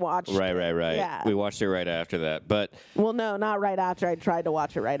 and then we watched. Right. Yeah. We watched it right after that, but well, no, not right after. I tried to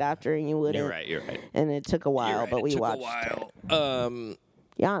watch it right after, and you wouldn't. You're right. And it took a while, but we watched. it.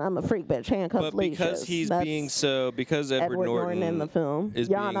 Jan, I'm a freak bitch. Handcuffs, but because leashes. because Edward Norton in the film. is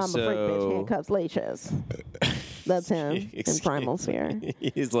Jan, being I'm a freak bitch. Handcuffs, leashes. That's him in Primal Fear.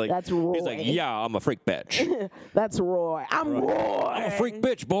 He's like, that's Roy. He's like, yeah, I'm a freak bitch. That's Roy. I'm Roy. I'm a freak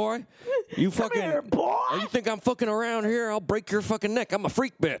bitch, boy. You fucking, here, boy. You think I'm fucking around here? I'll break your fucking neck. I'm a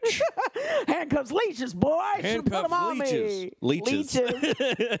freak bitch. Handcuffs, leeches, boy. Handcuffs, leeches.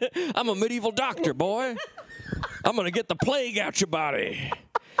 I'm a medieval doctor, boy. I'm gonna get the plague out your body.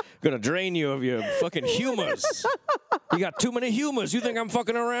 Gonna drain you of your fucking humors. You got too many humors. You think I'm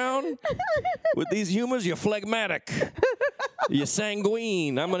fucking around? With these humors, you're phlegmatic. You're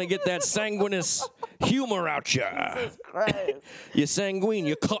sanguine. I'm gonna get that sanguineous humor out you. You're sanguine.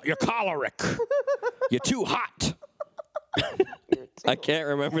 You're choleric. You're too hot. I can't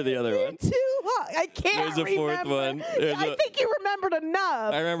remember the other one. Too hot. I can't. There's a fourth one. I think you remembered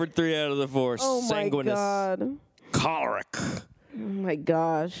enough. I remembered 3 out of the 4. Oh sanguineous. My God. Choleric. Oh my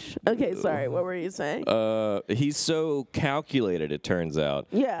gosh. Okay, sorry. What were you saying? He's so calculated, it turns out.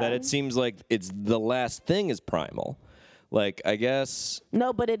 Yeah. That it seems like it's the last thing is primal. Like, I guess.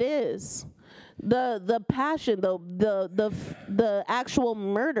 No, but it is. The passion, though, the actual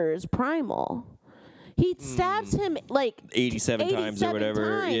murder is primal. He stabs him like 87 times or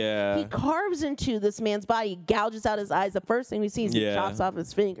whatever. Times. Yeah. He carves into this man's body, he gouges out his eyes. The first thing we see is he chops off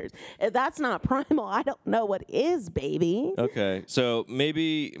his fingers. If that's not primal, I don't know what is, baby. Okay. So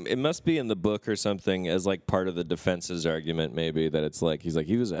maybe it must be in the book or something as like part of the defense's argument, maybe, that it's like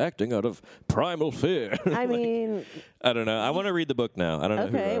he was acting out of primal fear. I mean, I don't know. I want to read the book now. I don't know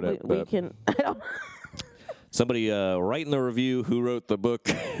who wrote it. We can. I don't. Somebody write in the review who wrote the book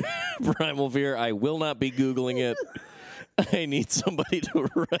Primal Fear. I will not be Googling it. I need somebody to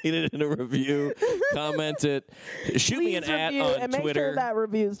write it in a review, comment it, shoot me an @ on and Twitter. Make sure that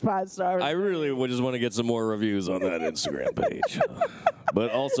review's 5 stars. I really would just want to get some more reviews on that Instagram page.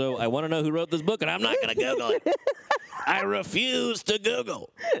 But also, I want to know who wrote this book, and I'm not going to Google it. I refuse to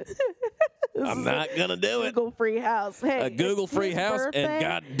Google. I'm not going to do it. Google free house. Hey, a Google free house, birthday. and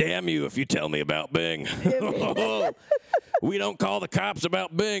God damn you if you tell me about Bing. We don't call the cops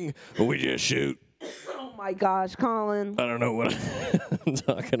about Bing, we just shoot. Oh my gosh, Colin. I don't know what I'm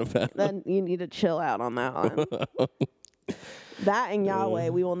talking about. Then you need to chill out on that one. That and Yahweh,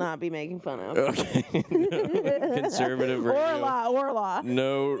 we will not be making fun of. Okay. Conservative radio. Orla.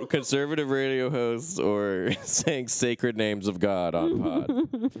 No conservative radio hosts or saying sacred names of God on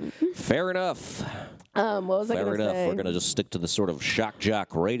pod. Fair enough. What was I going to say? Fair enough. We're going to just stick to the sort of shock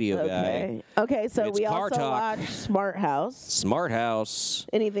jock radio guy. Okay, so It's we Car also Talk. watched Smart House. Smart House.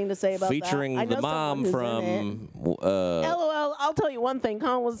 Anything to say about featuring that? the mom from. LOL. I'll tell you one thing.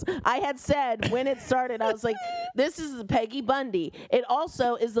 I had said when it started, I was like, "This is Peggy Bundy." Bundy. It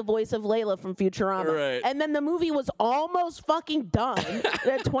also is the voice of Layla from Futurama. Right. And then the movie was almost fucking done. It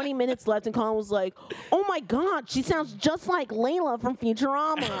had 20 minutes left, and Colin was like, "Oh my God, she sounds just like Layla from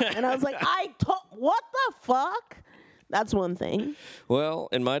Futurama." And I was like, what the fuck? That's one thing. Well,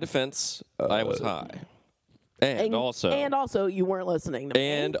 in my defense, I was high. And also, you weren't listening to me.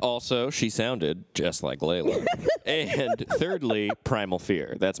 And also, she sounded just like Layla. And thirdly, primal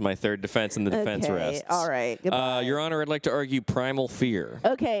fear. That's my third defense, and the defense rests. All right. Your Honor, I'd like to argue primal fear.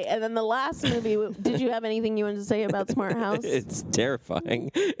 Okay, and then the last movie, did you have anything you wanted to say about Smart House? It's terrifying.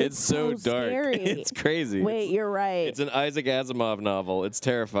 It's so dark. Scary. It's crazy. Wait, you're right. It's an Isaac Asimov novel. It's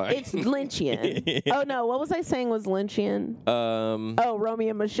terrifying. It's Lynchian. Yeah. Oh, no, what was I saying was Lynchian? Romeo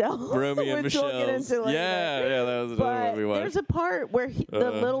and Michelle. Romeo and Michelle. We'll get into later. Yeah, that was another one we watched. There's a part where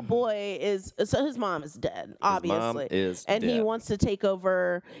the little boy so his mom is dead, obviously. His mom is and dead. He wants to take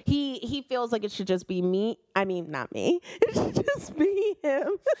over. He feels like it should just be me. I mean, not me. It should just be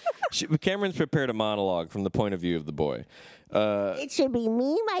him. Cameron's prepared a monologue from the point of view of the boy. It should be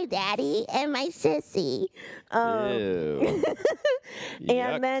me, my daddy, and my sissy. Ew.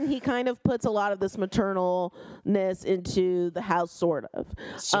 And then he kind of puts a lot of this maternalness into the house, sort of.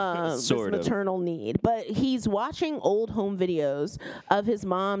 This maternal need. But he's watching old home videos of his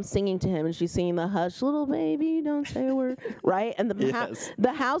mom singing to him, and she's singing the "Hush, little baby, don't say a word," right? And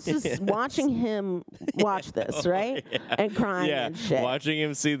the house is watching him watch this, right? Yeah. And crying and shit. Watching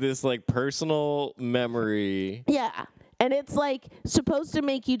him see this like personal memory. Yeah. And it's like supposed to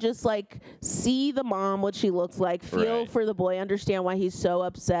make you just like see the mom, what she looks like, feel for the boy, understand why he's so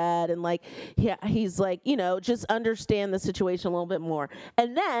upset, and like he's like, just understand the situation a little bit more.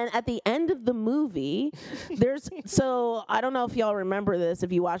 And then at the end of the movie, so I don't know if y'all remember this,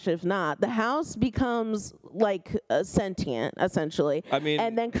 if you watch it, if not, the house becomes like sentient essentially. I mean,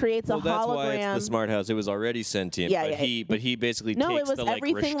 and then creates a hologram. That's why it's the smart house. It was already sentient, but he basically takes the like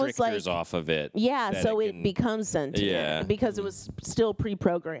restrictors off of it. Yeah, so it becomes sentient. Yeah. Because it was still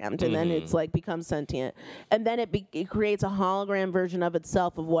pre-programmed, and then it's like becomes sentient, and then it creates a hologram version of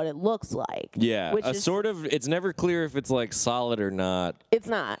itself of what it looks like. Yeah, which is sort of. It's never clear if it's like solid or not. It's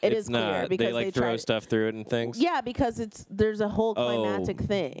not. It is clear because they like throw stuff through it and things. Yeah, because there's a whole climatic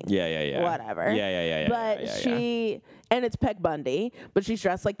thing. Yeah. Whatever. Yeah. But and it's Peg Bundy, but she's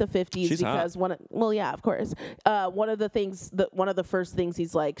dressed like the 50s because of course. One of the first things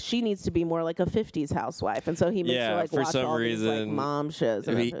he's like, she needs to be more like a 50s housewife, and so he makes her like watch all these like mom shows.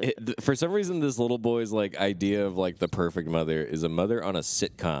 For some reason, this little boy's like idea of like the perfect mother is a mother on a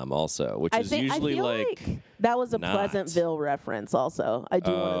sitcom, also, which is usually like that was a Pleasantville reference. Also, I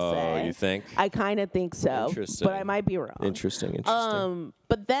do want to say. Oh, you think? I kind of think so, Interesting. but I might be wrong. Interesting.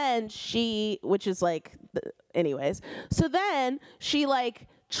 But then which is like, anyways. So then she like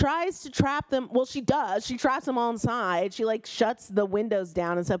tries to trap them. Well, she does. She traps them all inside. She like shuts the windows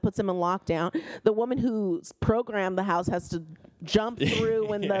down and so puts them in lockdown. The woman who programmed the house has to jump through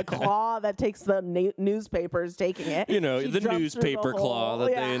when the claw that takes the newspaper is taking it. The newspaper claw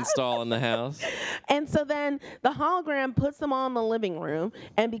that they install in the house. And so then the hologram puts them all in the living room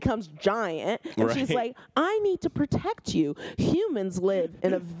and becomes giant. And she's like, I need to protect you. Humans live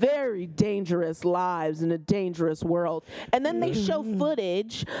in a very dangerous lives in a dangerous world. And then they show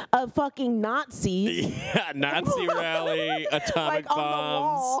footage of fucking Nazis. Yeah, Nazi rally, atomic like bombs. On the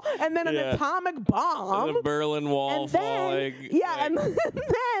wall, and then an atomic bomb. The Berlin Wall falling. Yeah, and then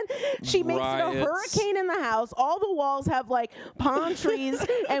she makes it a hurricane in the house. All the walls have like palm trees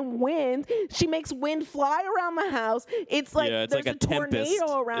and wind. She makes wind fly around the house. It's like there's like a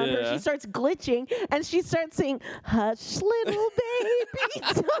tornado around her. She starts glitching and she starts saying, "Hush, little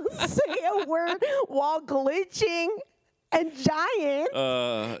baby, don't say a word," while glitching. And giant.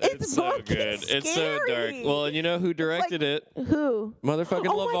 It's so good. Scary. It's so dark. Well, and you know who directed it? Who? Motherfucking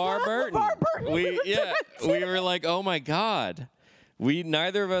LeVar Burton. LeVar Burton. We were like, oh my God.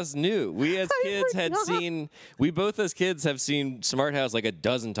 Neither of us knew. We as kids we both as kids have seen Smart House like a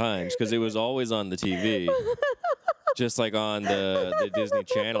dozen times because it was always on the TV. Just like on the Disney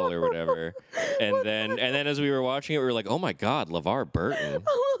Channel or whatever. And then as we were watching it, we were like, oh my God, LeVar Burton.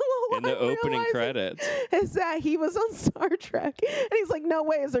 In the opening credits. Is that he was on Star Trek. And he's like, no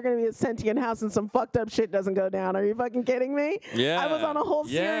way is there going to be a sentient house and some fucked up shit doesn't go down. Are you fucking kidding me? Yeah. I was on a whole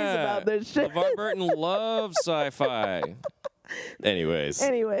series about this shit. LeVar Burton loves sci-fi. Anyways.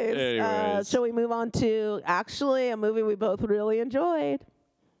 Shall we move on to actually a movie we both really enjoyed?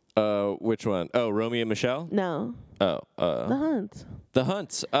 Which one? Oh, Romeo and Michelle? No. Oh, The Hunt. The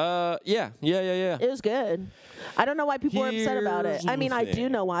Hunt. Yeah. It was good. I don't know why people are upset about it. I mean, I do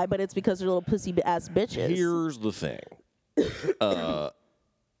know why, but it's because they're little pussy-ass bitches. Here's the thing.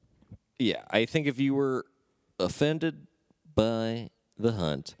 Yeah, I think if you were offended by The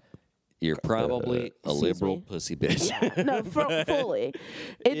Hunt, you're probably a liberal pussy bitch. Yeah. No, fully.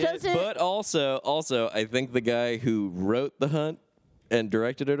 It doesn't. But also, I think the guy who wrote The Hunt and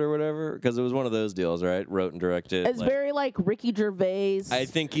directed it or whatever, because it was one of those deals, right? Wrote and directed. It's very like Ricky Gervais. I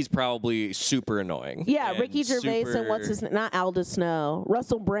think he's probably super annohing. Yeah, Ricky Gervais and what's his name? Not Aldous Snow.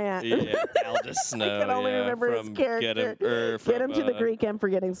 Russell Brand. Yeah, Aldous Snow. I can only remember his character. Get him to the Greek. I'm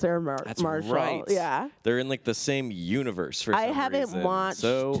forgetting Sarah That's Marshall. Right. Yeah. They're in like the same universe for some reason. I haven't watched.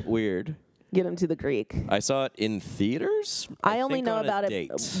 So weird. Get him to the Greek. I saw it in theaters. I only know about it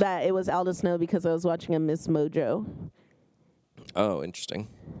that it was Aldous Snow because I was watching a Miss Mojo. Oh, interesting.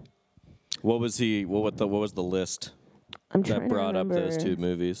 What was the list I'm that trying brought to up remember. those two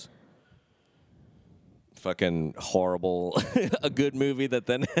movies? Fucking horrible. A good movie that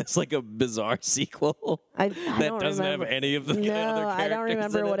then has like a bizarre sequel I that don't doesn't remember. have any of the No, other characters I don't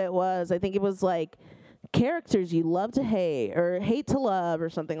remember in what it was. I think it was like characters you love to hate or hate to love or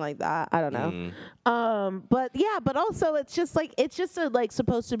something like that. I don't know. But also it's just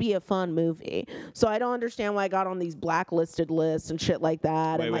supposed to be a fun movie. So I don't understand why I got on these blacklisted lists and shit like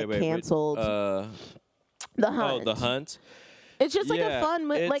that canceled. The Hunt. Oh, The Hunt. It's just like a fun,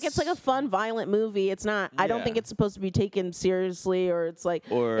 it's like a fun, violent movie. It's not. I don't think it's supposed to be taken seriously, or it's like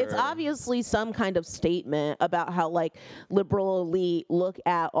it's obviously some kind of statement about how like liberal elite look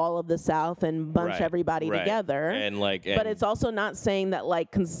at all of the South and bunch everybody together, but it's also not saying that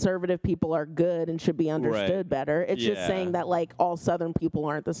like conservative people are good and should be understood better. It's just saying that like all Southern people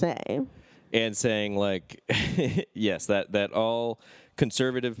aren't the same, and saying like yes, that all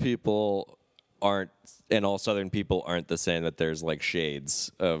conservative people aren't and all Southern people aren't the same, that there's like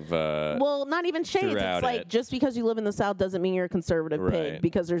shades of well, not even shades. It's like just because you live in the South doesn't mean you're a conservative pig,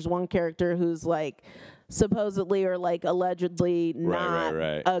 because there's one character who's like supposedly or like allegedly not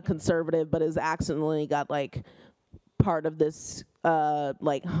a conservative but has accidentally got like part of this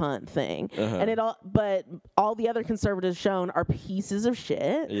like Hunt thing, and but all the other conservatives shown are pieces of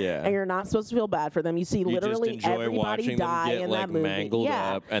shit, and you're not supposed to feel bad for them. You see literally everybody die in that movie, mangled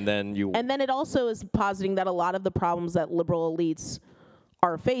up, and then it also is positing that a lot of the problems that liberal elites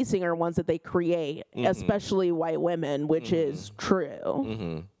are facing are ones that they create, especially white women, which is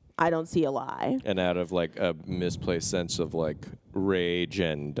true. I don't see a lie. And out of like a misplaced sense of like rage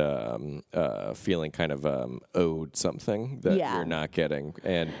and feeling kind of owed something that you're not getting,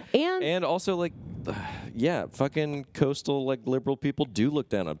 and also like fucking coastal like liberal people do look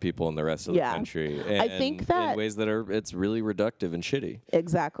down on people in the rest of the country. And I think that in ways that it's really reductive and shitty.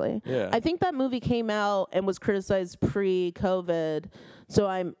 Exactly. Yeah. I think that movie came out and was criticized pre-COVID. So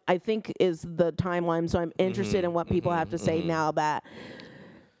I think is the timeline. So I'm interested in what people have to say now that.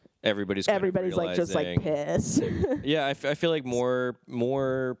 Everybody's like just like pissed. Yeah, I feel like more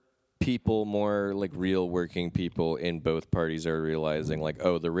people, more like real working people in both parties are realizing like,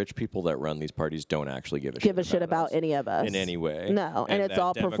 oh, the rich people that run these parties don't actually give a shit about any of us in any way. No, and it's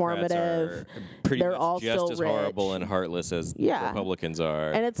all Democrats performative. They're all just still as rich. horrible and heartless as Republicans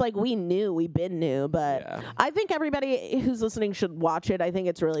are. And it's like we been new, but I think everybody who's listening should watch it. I think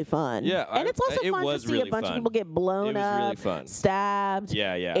it's really fun. Yeah, and it's also fun to see a bunch of people get blown up, stabbed,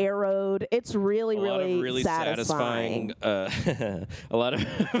 arrowed. It's really satisfying. A lot of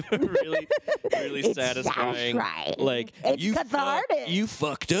really satisfying. Right. Like you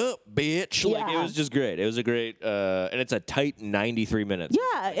fucked up, bitch. Yeah. Like it was just great. It was a great, and it's a tight 93 minutes.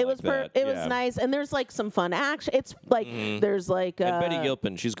 Yeah, it was. It was nice, and there's like some fun action. It's like there's like and Betty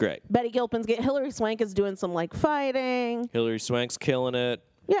Gilpin, she's great. Betty Gilpin's Hillary Swank is doing some like fighting. Hillary Swank's killing it.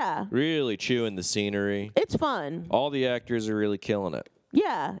 Yeah, really chewing the scenery. It's fun. All the actors are really killing it.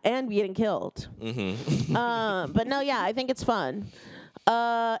 Yeah, and getting killed. But no, I think it's fun.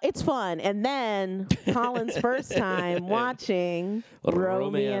 It's fun. And then Colin's first time watching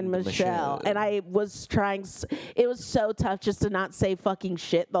Romy and Michelle. And I was trying, it was so tough just to not say fucking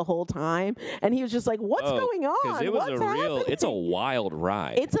shit the whole time. And he was just like, what's going on? Because it was happening? It's a wild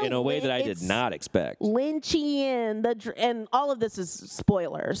ride in a way that I did not expect. Lynchian, and all of this is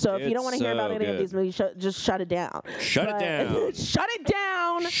spoiler. So if you don't want to hear about any of these movies, just shut it down. Shut it down. Shut it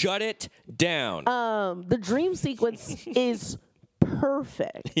down. Shut it down. The dream sequence is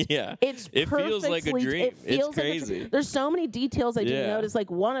perfect. Yeah. It feels like a dream. It's crazy. There's so many details I didn't notice,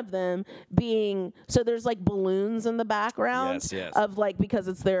 like one of them being, so there's like balloons in the background of like, because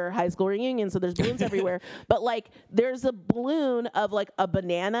it's their high school reunion, so there's balloons everywhere. But like there's a balloon of like a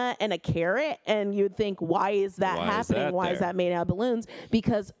banana and a carrot, and you'd think, why is that happening? Why is that made out of balloons?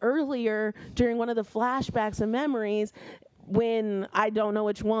 Because earlier during one of the flashbacks and memories, when I don't know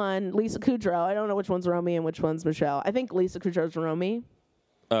which one, Lisa Kudrow, I don't know which one's Romy and which one's Michelle. I think Lisa Kudrow's Romy.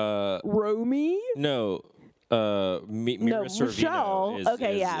 Romy? No. Mira Sorvino Michelle. is,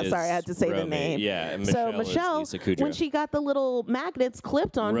 okay, is, yeah. is Sorry, I had to say Romy. the name. Yeah, and so Michelle is Lisa Kudrow. when she got the little magnets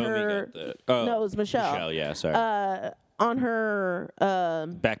clipped on Romy her, got the, oh, no, it was Michelle. Michelle, yeah, sorry. On her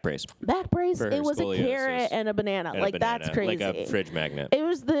back brace. It her was a scoliosis. carrot and a banana. And like a banana, that's crazy. like a fridge magnet. It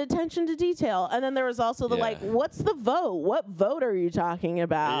was the attention to detail, and then there was also the Yeah. what's the vote? What vote are you talking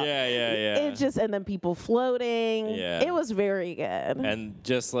about? Yeah. It just and then people floating. Yeah. It was very good. And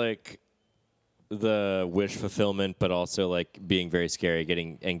just like the wish fulfillment, but also like being very scary,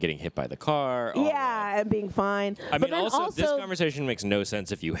 getting hit by the car. all that. Yeah, and being fine. I But mean, then also, this conversation makes no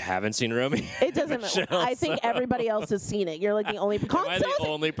sense if you haven't seen Romy. It doesn't. Michelle, I think everybody else has seen it. You're like the only. Am I the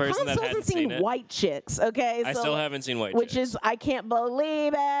only person that hasn't seen seen it? White Chicks. Okay, I so, still haven't seen White which Chicks. is I can't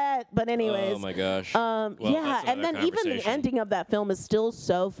believe it. But anyways. Oh my gosh. Yeah, that's and another then even the conversation. ending of that film is still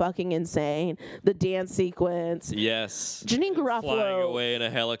so fucking insane. The dance sequence. Yes. Janine Garofalo Flying away in a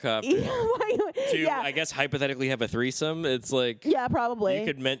helicopter. To, yeah, I guess, hypothetically have a threesome. It's like yeah, probably. you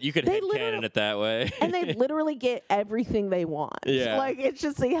could They head literally- canon it that way. And they literally get everything they want. Yeah. Like it's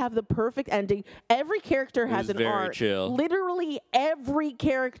just they have the perfect ending. Every character has is an very arc. chill. Literally every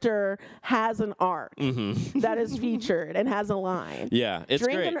character has an arc that is featured and has a line. Yeah, it's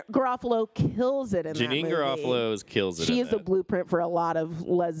great. Janine Garofalo kills it in that movie. Janine Garofalo kills it. She in is the that. blueprint for a lot of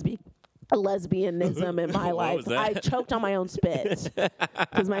lesbianism in my What life. was that? I choked on my own spit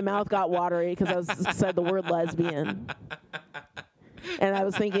because my mouth got watery because I said the word lesbian. And I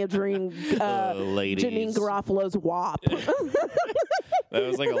was thinking of ladies. Janine Garofalo's WAP. That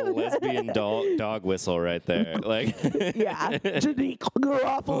was like a lesbian dog whistle right there. Like, Yeah. Janine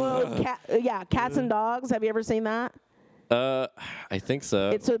Garofalo. Cats and Dogs. Have you ever seen that? I think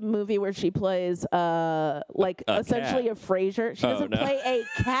so. It's a movie where she plays essentially cat. a Frasier. She doesn't no. play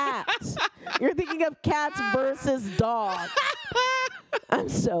a cat. You're thinking of cats versus dogs. I'm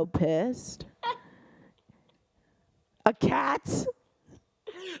so pissed. A cat?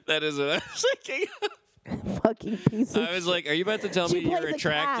 That is what I was thinking. Fucking piece of I was like, are you about to tell She me you're plays a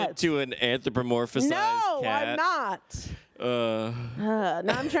attracted cat. to an anthropomorphized No, cat? I'm not. not.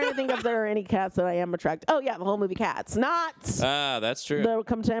 Now I'm trying to think if there are any cats that I am attracted. Oh yeah, the whole movie Cats. Not That's true. the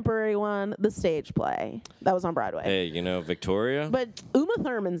contemporary one, the stage play that was on Broadway. Hey, Victoria? But Uma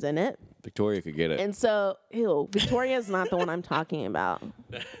Thurman's in it. Victoria could get it. And so, Victoria's not the one I'm talking about.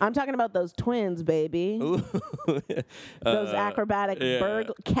 I'm talking about those twins, baby. Those acrobatic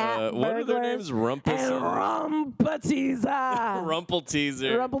cat what are their burglars. names? Rumpus And Rumpelteazer.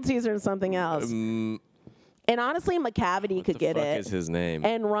 Rumpelteaser. Rumpelteazer and something else. And honestly, McCavity could get What the fuck it. is his name?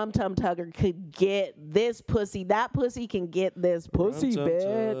 And Rum Tum Tugger could get this pussy. That pussy can get this pussy, Rum Tum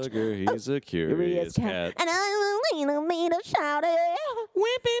bitch. Tugger, he's a curious cat. And I need to shout it.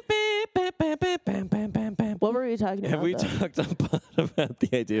 What were we talking about? Have we though? talked about the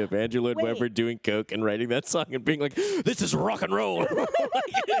idea of Andrew Lloyd Wait. Webber doing coke and writing that song and being like, this is rock and roll.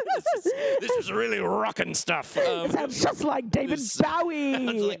 this is really rockin' stuff. It sounds just like David Bowie.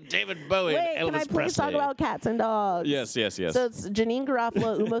 Sounds like David Bowie Wait, and can I Elvis please Presley. talk about Cats and Dogs? Yes. So it's Janine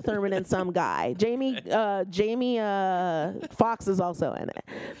Garofalo, Uma Thurman, and some guy. Jamie Foxx is also in it,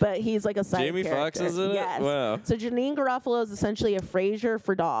 but he's like a side Jamie Foxx character. is in it? Yes. Wow. So Janine Garofalo is essentially a Frasier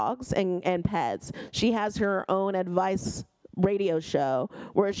for dogs and pets. She has her own advice radio show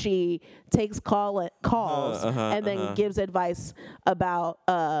where she takes calls and then gives advice about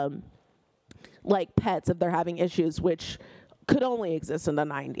like pets if they're having issues, which could only exist in the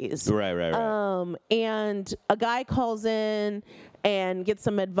 90s. Right. And a guy calls in and gets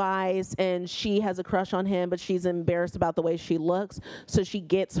some advice, and she has a crush on him, but she's embarrassed about the way she looks. So she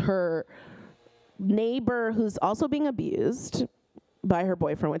gets her neighbor, who's also being abused by her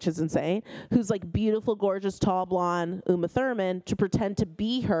boyfriend, which is insane, who's like beautiful, gorgeous, tall, blonde Uma Thurman, to pretend to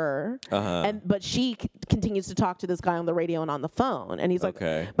be her. But she continues to talk to this guy on the radio and on the phone. And he's like,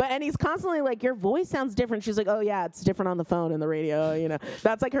 and he's constantly like, your voice sounds different. She's like, oh yeah, it's different on the phone and the radio,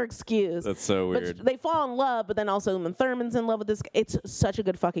 That's like her excuse. That's so weird. But they fall in love, but then also Uma Thurman's in love with this guy. It's such a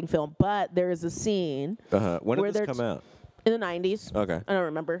good fucking film. But there is a scene When where did this come out? in the 90s. Okay. I don't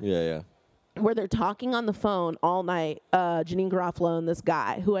remember. Yeah. Where they're talking on the phone all night, Janine Garofalo and this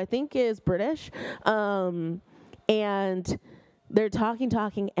guy, who I think is British, and they're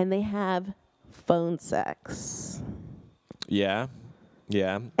talking, and they have phone sex. Yeah.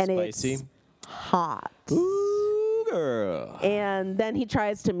 And Spicy. it's hot. Ooh, girl. And then he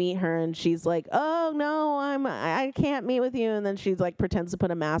tries to meet her, and she's like, "Oh no, I can't meet with you." And then she's like pretends to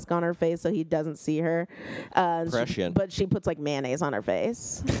put a mask on her face so he doesn't see her. Prescient. But she puts like mayonnaise on her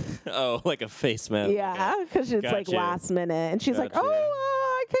face. Oh, like a face mask. Yeah, because it's like Gotcha. last minute, and she's like, Gotcha.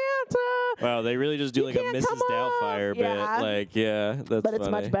 "Oh, I can't. Wow, they really just do like a can't Mrs. come up. Doubtfire Yeah. bit. Like, yeah, that's But it's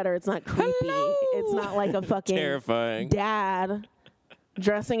funny. much better. It's not creepy. Hello. It's not like a fucking Terrifying. dad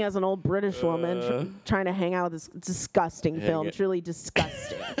dressing as an old British woman trying to hang out with this disgusting film. It's really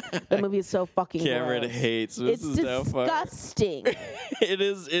disgusting. The movie is so fucking Cameron gross. hates It's Mrs. Doubtfire. disgusting. It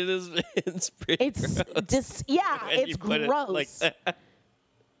is. It's pretty It's gross. when it's you put it gross. like that.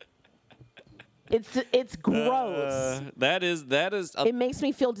 It's gross. That is. It makes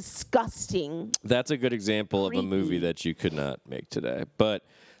me feel disgusting. That's a good example of a movie Creepy. that you could not make today. But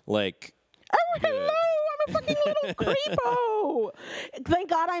like, Oh, hello! I'm a fucking little creepo. Thank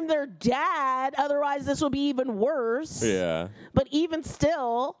God I'm their dad. Otherwise, this will be even worse. yeah. But even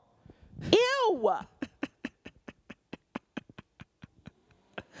still, ew.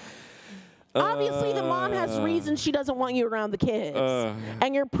 Obviously, the mom has reasons she doesn't want you around the kids.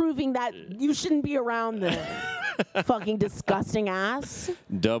 And you're proving that you shouldn't be around them. Fucking disgusting ass.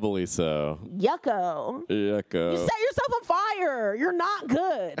 Doubly so. Yucko. Yucko. You set yourself on fire. You're not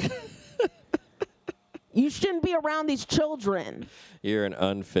good. You shouldn't be around these children. You're an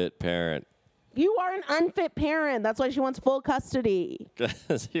unfit parent. You are an unfit parent. That's why she wants full custody.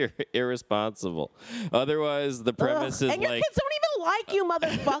 You're irresponsible. Otherwise, the premise is and your like. kids don't even like you,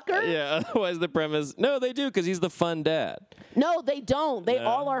 motherfucker. Yeah, otherwise the premise. No, they do, because he's the fun dad. No, they don't. They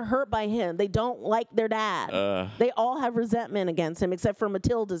all are hurt by him. They don't like their dad. They all have resentment against him, except for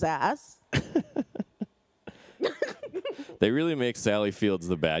Matilda's ass. They really make Sally Fields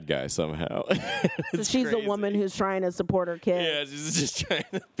the bad guy somehow. So she's crazy. the woman who's trying to support her kid. Yeah, she's just trying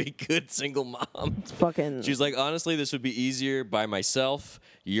to be good single mom. It's fucking. She's like, honestly, this would be easier by myself.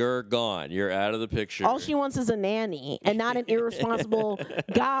 You're gone. You're out of the picture. All she wants is a nanny and not an irresponsible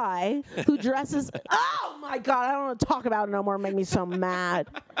guy who dresses. Oh my God, I don't want to talk about it no more. It make me so mad.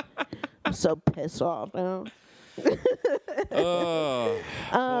 I'm so pissed off now. Oh,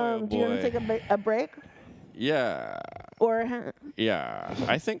 boy, Do you want to take a break? Yeah. Or Yeah.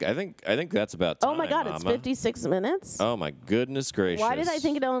 I think that's about time. oh my God, it's Mama. 56 minutes. Oh my goodness gracious. Why did I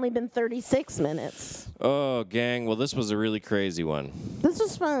think it had only been 36 minutes? Oh, gang. Well, this was a really crazy one. This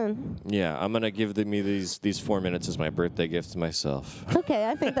was fun. Yeah, I'm gonna give me these 4 minutes as my birthday gift to myself. Okay,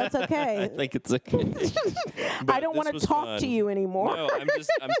 I think that's I okay. think it's okay. I don't want to was talk fun. to you anymore. No,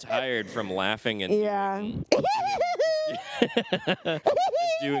 I'm tired from laughing and Yeah.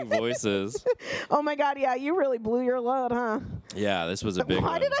 doing voices. Oh my God, yeah, you really blew your load, huh? Yeah, this was a big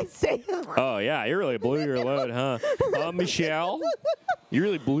Why one. did I say Oh yeah, you really blew your load, huh? Michelle, you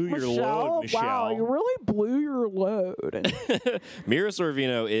really blew your load, Michelle. Wow, you really blew your load. Mira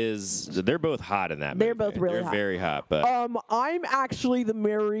Sorvino they're both hot in that movie. They're both really They're hot. very hot, but I'm actually the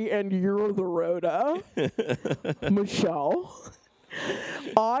Mary and you're the Rhoda. Michelle.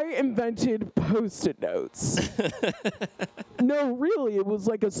 I invented Post-it notes. No, really, it was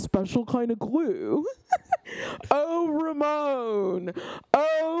like a special kind of glue. Oh, Ramon.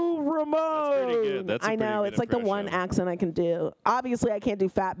 Oh, Ramon. That's pretty good. That's a I pretty know. good It's like the one impression. accent I can do. Obviously, I can't do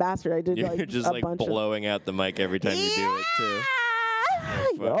Fat Bastard. I did you're like just a like bunch blowing out the mic every time you do it too.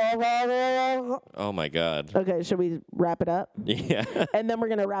 Oh my god. Okay, should we wrap it up? Yeah. And then we're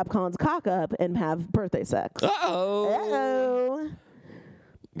going to wrap Colin's cock up and have birthday sex. Uh-oh. Uh-oh.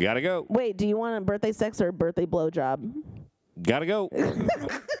 Gotta go. Wait, do you want a birthday sex or a birthday blowjob? Gotta go.